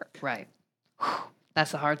somatic work. Right.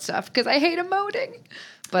 That's the hard stuff, because I hate emoting.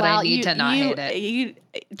 But I need to not hate it. You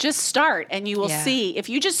just start, and you will see. If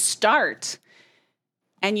you just start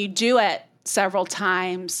and you do it several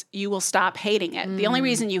times, you will stop hating it. The only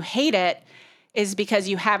reason you hate it is because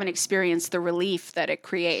you haven't experienced the relief that it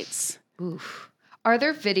creates. Oof. Are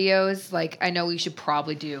there videos, like, I know we should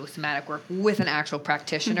probably do somatic work with an actual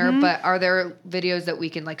practitioner, but are there videos that we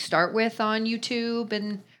can like start with on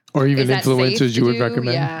YouTube or even influencers you would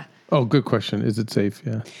recommend? Yeah. Oh, good question. Is it safe?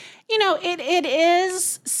 Yeah. You know, it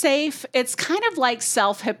is safe. It's kind of like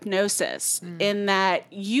self-hypnosis in that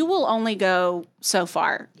you will only go so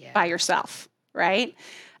far by yourself, right?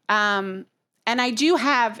 And I do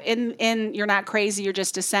have in You're Not Crazy, You're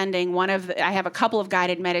Just Ascending, I have a couple of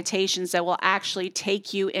guided meditations that will actually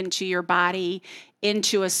take you into your body,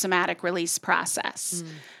 into a somatic release process.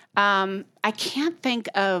 I can't think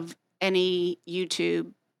of any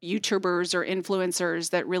YouTubers or influencers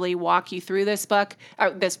that really walk you through this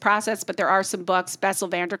process, but there are some books. Bessel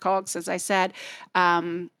van der Kolk's, as I said,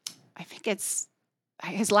 I think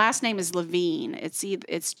his last name is Levine. It's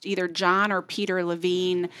either John or Peter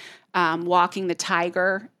Levine. Walking the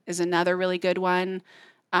Tiger is another really good one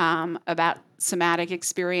about somatic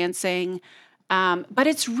experiencing. But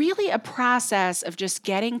it's really a process of just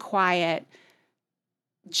getting quiet,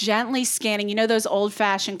 gently scanning. You know those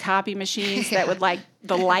old-fashioned copy machines that would like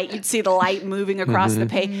the light, you'd see the light moving across the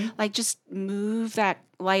page. Like just move that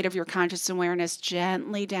light of your conscious awareness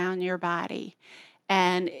gently down your body.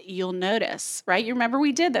 And you'll notice, right? You remember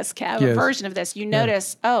we did this, Kev, a version of this. You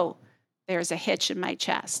notice, oh, there's a hitch in my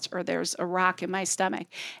chest, or there's a rock in my stomach.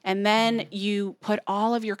 And then you put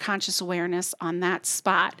all of your conscious awareness on that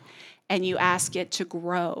spot, and you ask it to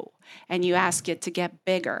grow, and you ask it to get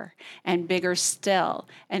bigger and bigger still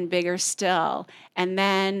and bigger still. And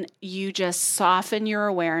then you just soften your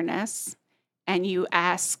awareness, and you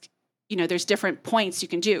ask, there's different points you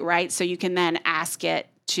can do, right? So you can then ask it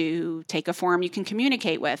to take a form you can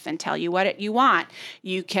communicate with and tell you what you want.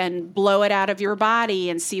 You can blow it out of your body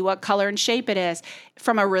and see what color and shape it is.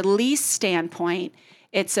 From a release standpoint,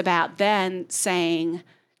 it's about then saying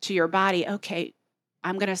to your body, okay,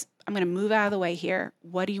 I'm going to move out of the way here.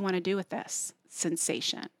 What do you want to do with this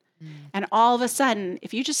sensation? And all of a sudden,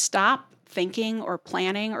 if you just stop thinking or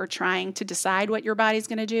planning or trying to decide what your body's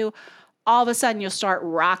going to do, all of a sudden you'll start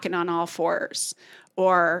rocking on all fours,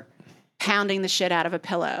 or pounding the shit out of a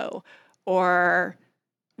pillow, or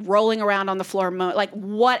rolling around on the floor, like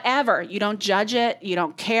whatever. You don't judge it. You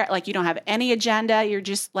don't care. Like you don't have any agenda. You're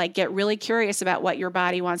just like, get really curious about what your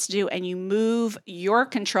body wants to do, and you move your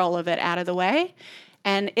control of it out of the way.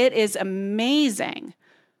 And it is amazing.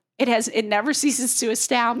 It never ceases to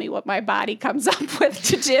astound me what my body comes up with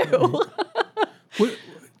to do.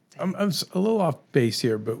 I'm a little off base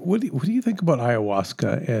here, but what do you think about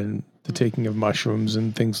ayahuasca and the taking of mushrooms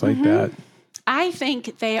and things like that? I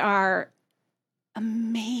think they are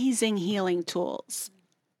amazing healing tools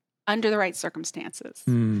under the right circumstances.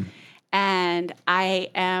 And I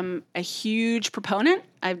am a huge proponent.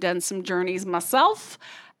 I've done some journeys myself.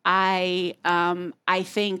 I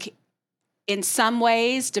think in some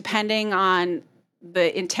ways, depending on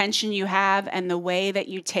the intention you have and the way that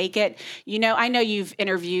you take it, I know you've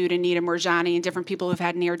interviewed Anita Moorjani and different people who've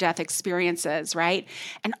had near-death experiences, right?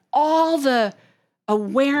 And all the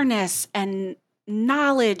awareness and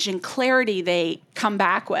knowledge and clarity they come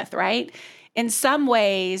back with, right? In some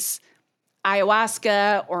ways,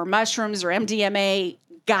 ayahuasca or mushrooms or MDMA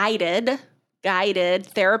guided,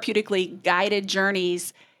 therapeutically guided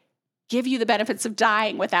journeys give you the benefits of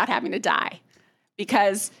dying without having to die.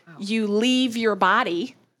 Because you leave your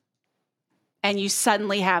body and you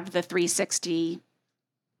suddenly have the 360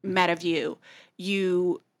 meta view.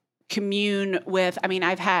 You commune with,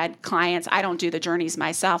 I've had clients, I don't do the journeys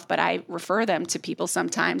myself, but I refer them to people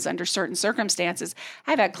sometimes under certain circumstances.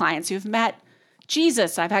 I've had clients who've met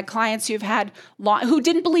Jesus. I've had clients who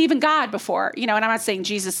didn't believe in God before, and I'm not saying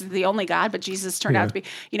Jesus is the only God, but Jesus turned out to be,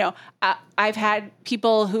 I've had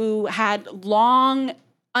people who had long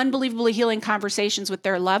unbelievably healing conversations with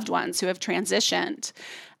their loved ones who have transitioned.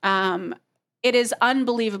 It is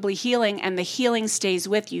unbelievably healing, and the healing stays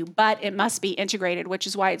with you, but it must be integrated, which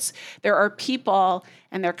is why there are people,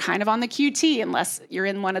 and they're kind of on the QT unless you're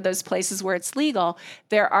in one of those places where it's legal.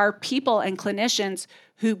 There are people and clinicians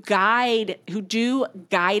who do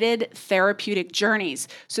guided therapeutic journeys.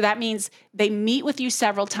 So that means they meet with you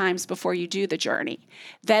several times before you do the journey.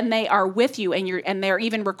 Then they are with you, and they're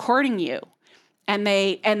even recording you. And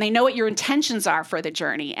they know what your intentions are for the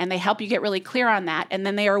journey, and they help you get really clear on that. And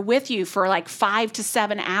then they are with you for like 5 to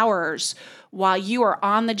 7 hours while you are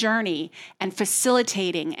on the journey and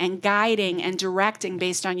facilitating and guiding and directing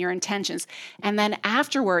based on your intentions. And then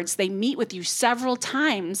afterwards, they meet with you several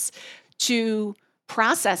times to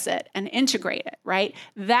process it and integrate it, right?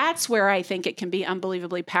 That's where I think it can be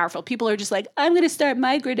unbelievably powerful. People are just like, I'm going to start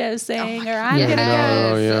microdosing, or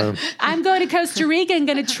I'm going to Costa Rica and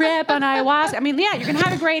going to trip on ayahuasca. I mean, yeah, you're going to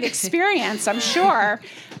have a great experience, I'm sure.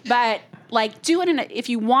 But like, do it if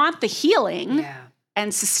you want the healing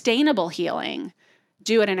and sustainable healing,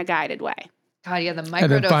 do it in a guided way. God, yeah, the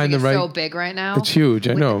microdosing is so big right now. It's huge.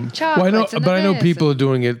 I know. I know people are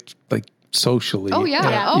doing it like socially. Oh yeah.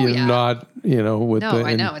 Not, with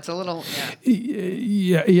I know. It's a little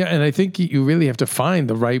Yeah, and I think you really have to find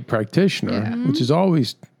the right practitioner, which is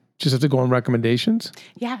always just have to go on recommendations.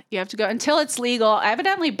 Yeah, you have to go until it's legal.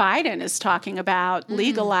 Evidently Biden is talking about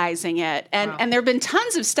legalizing it. And there've been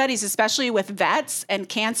tons of studies, especially with vets and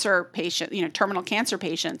cancer patients, terminal cancer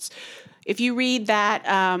patients. If you read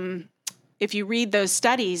those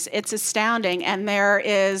studies, it's astounding. And there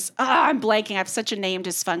is, I'm blanking. I have such a name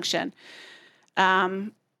dysfunction.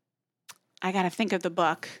 I got to think of the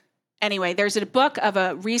book. Anyway, there's a book of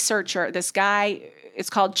a researcher, this guy, it's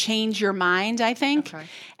called Change Your Mind, I think. Okay.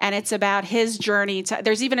 And it's about his journey.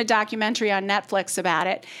 There's even a documentary on Netflix about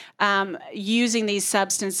it, using these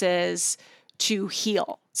substances to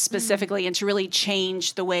heal specifically and to really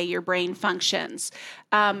change the way your brain functions.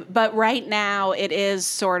 But right now it is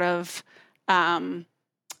sort of on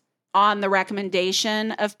the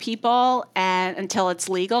recommendation of people and until it's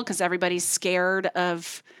legal, because everybody's scared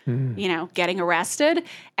of getting arrested.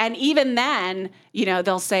 And even then,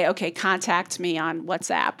 they'll say, okay, contact me on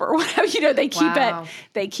WhatsApp or whatever, they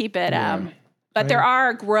keep it. But there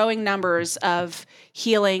are growing numbers of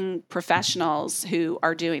healing professionals who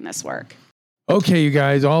are doing this work. Okay, you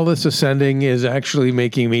guys, all this ascending is actually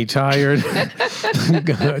making me tired.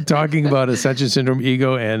 Talking about ascension syndrome,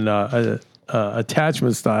 ego, and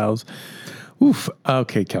attachment styles. Oof.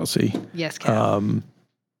 Okay, Kelsey. Yes, Cal.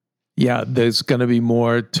 Yeah, there's going to be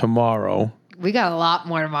more tomorrow. We got a lot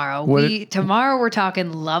more tomorrow. Tomorrow we're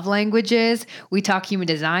talking love languages. We talk human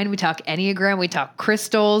design. We talk Enneagram. We talk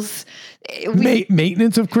crystals.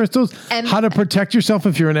 Maintenance of crystals. And how to protect yourself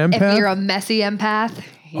if you're an empath. If you're a messy empath.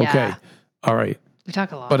 Yeah. Okay. All right. We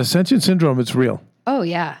talk a lot. But ascension syndrome, it's real. Oh,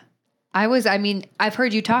 yeah. I've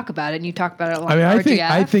heard you talk about it, and you talk about it a lot.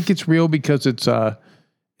 I think it's real because it's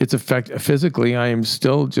physically. I am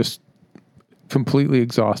still just completely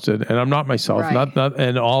exhausted, and I'm not myself. Right. Not,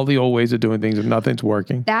 and all the old ways of doing things, and nothing's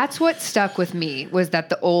working. That's what stuck with me, was that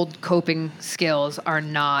the old coping skills are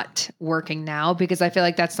not working now, because I feel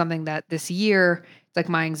like that's something that this year, like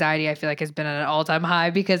my anxiety, I feel like has been at an all-time high,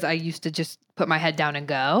 because I used to just put my head down and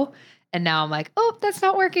go. And now I'm like, oh, that's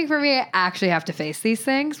not working for me. I actually have to face these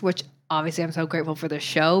things, which obviously I'm so grateful for the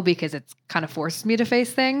show, because it's kind of forces me to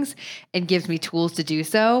face things and gives me tools to do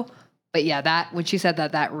so. But yeah, when she said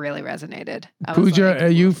that really resonated. Pooja, are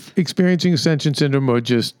you experiencing ascension syndrome, or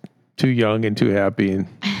just too young and too happy? And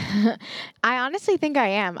I honestly think I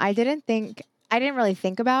am. I didn't really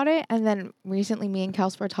think about it. And then recently me and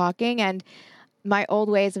Kels were talking, and my old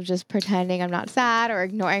ways of just pretending I'm not sad or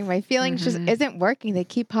ignoring my feelings just isn't working. They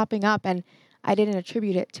keep popping up, and I didn't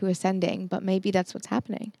attribute it to ascending, but maybe that's what's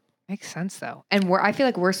happening. Makes sense though. And I feel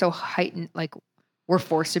like we're so heightened, like we're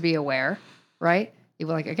forced to be aware, right?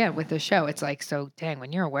 Even like, again, with the show, it's like, so dang,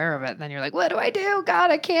 when you're aware of it, then you're like, what do I do? God,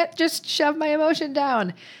 I can't just shove my emotion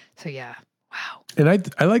down. So yeah. Wow. And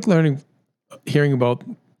I like hearing about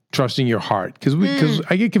trusting your heart, because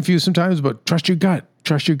I get confused sometimes, but trust your gut.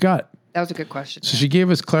 That was a good question. So she gave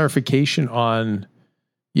us clarification on,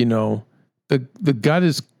 the gut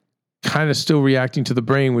is kind of still reacting to the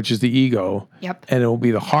brain, which is the ego. Yep. And it will be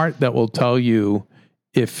the heart that will tell you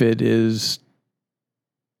if it is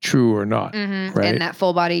true or not. Mm-hmm. Right. And that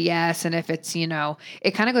full body yes. And if it's, it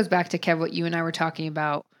kind of goes back to, Kev, what you and I were talking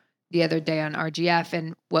about the other day on RGF,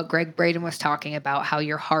 and what Greg Braden was talking about, how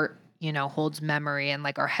your heart, holds memory, and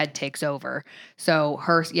like our head takes over. So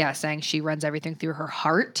saying she runs everything through her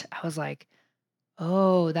heart. I was like,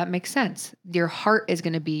 Oh, that makes sense. Your heart is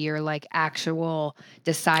going to be your like actual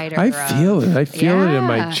decider. I feel it. I feel it in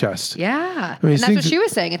my Yeah. chest. Yeah. I mean, And that's what things- she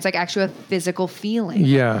was saying. It's like actually a physical feeling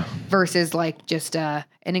Yeah. versus like just an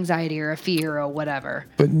anxiety or a fear or whatever.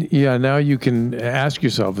 But yeah, now you can ask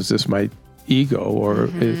yourself, is this my ego or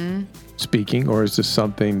is speaking, or is this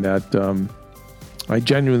something that I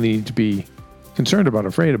genuinely need to be concerned about,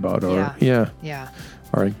 afraid about, or Yeah.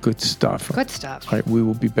 All right, good stuff. Good stuff. All right, we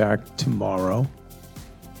will be back tomorrow.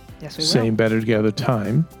 Yes, we will. Same Better Together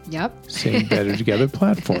time. Yep. Same Better Together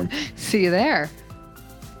platform. See you there.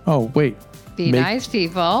 Oh, wait. Be Make- nice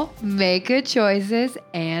people, make good choices,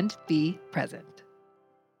 and be present.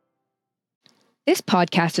 This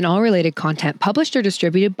podcast and all related content published or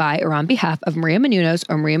distributed by or on behalf of Maria Menounos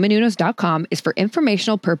or mariamenounos.com is for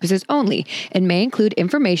informational purposes only and may include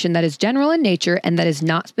information that is general in nature and that is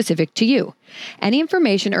not specific to you. Any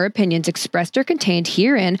information or opinions expressed or contained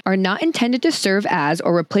herein are not intended to serve as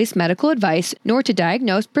or replace medical advice, nor to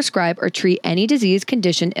diagnose, prescribe, or treat any disease,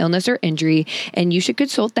 condition, illness, or injury, and you should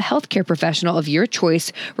consult the healthcare professional of your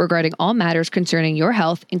choice regarding all matters concerning your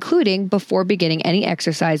health, including before beginning any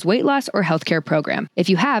exercise, weight loss, or healthcare program. If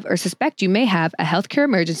you have or suspect you may have a healthcare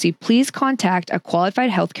emergency, please contact a qualified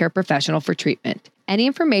healthcare professional for treatment. Any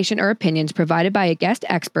information or opinions provided by a guest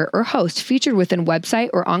expert or host featured within website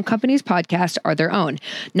or on company's podcast are their own,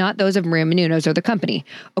 not those of Maria Menounos or the company.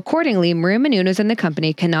 Accordingly, Maria Menounos and the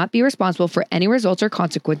company cannot be responsible for any results or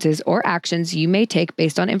consequences or actions you may take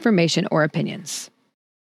based on information or opinions.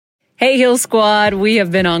 Hey, Heal Squad, we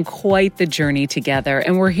have been on quite the journey together,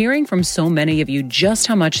 and we're hearing from so many of you just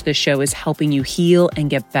how much this show is helping you heal and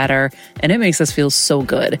get better, and it makes us feel so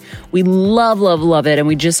good. We love, love, love it, and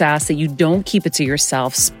we just ask that you don't keep it to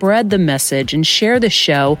yourself. Spread the message and share the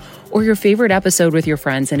show or your favorite episode with your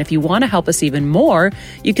friends. And if you want to help us even more,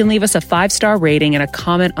 you can leave us a 5-star rating and a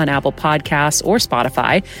comment on Apple Podcasts or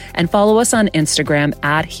Spotify, and follow us on Instagram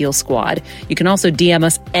at Heal Squad. You can also DM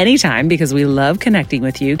us anytime because we love connecting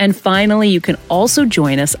with you. And finally, you can also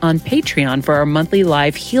join us on Patreon for our monthly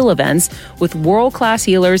live heal events with world-class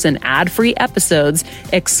healers and ad-free episodes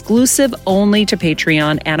exclusive only to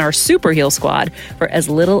Patreon and our Super Heal Squad for as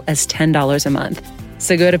little as $10 a month.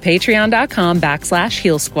 So go to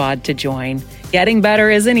patreon.com/Heal Squad to join. Getting better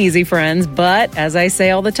isn't easy, friends, but as I say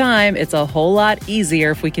all the time, it's a whole lot easier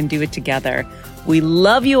if we can do it together. We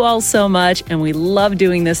love you all so much, and we love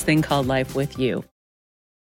doing this thing called life with you.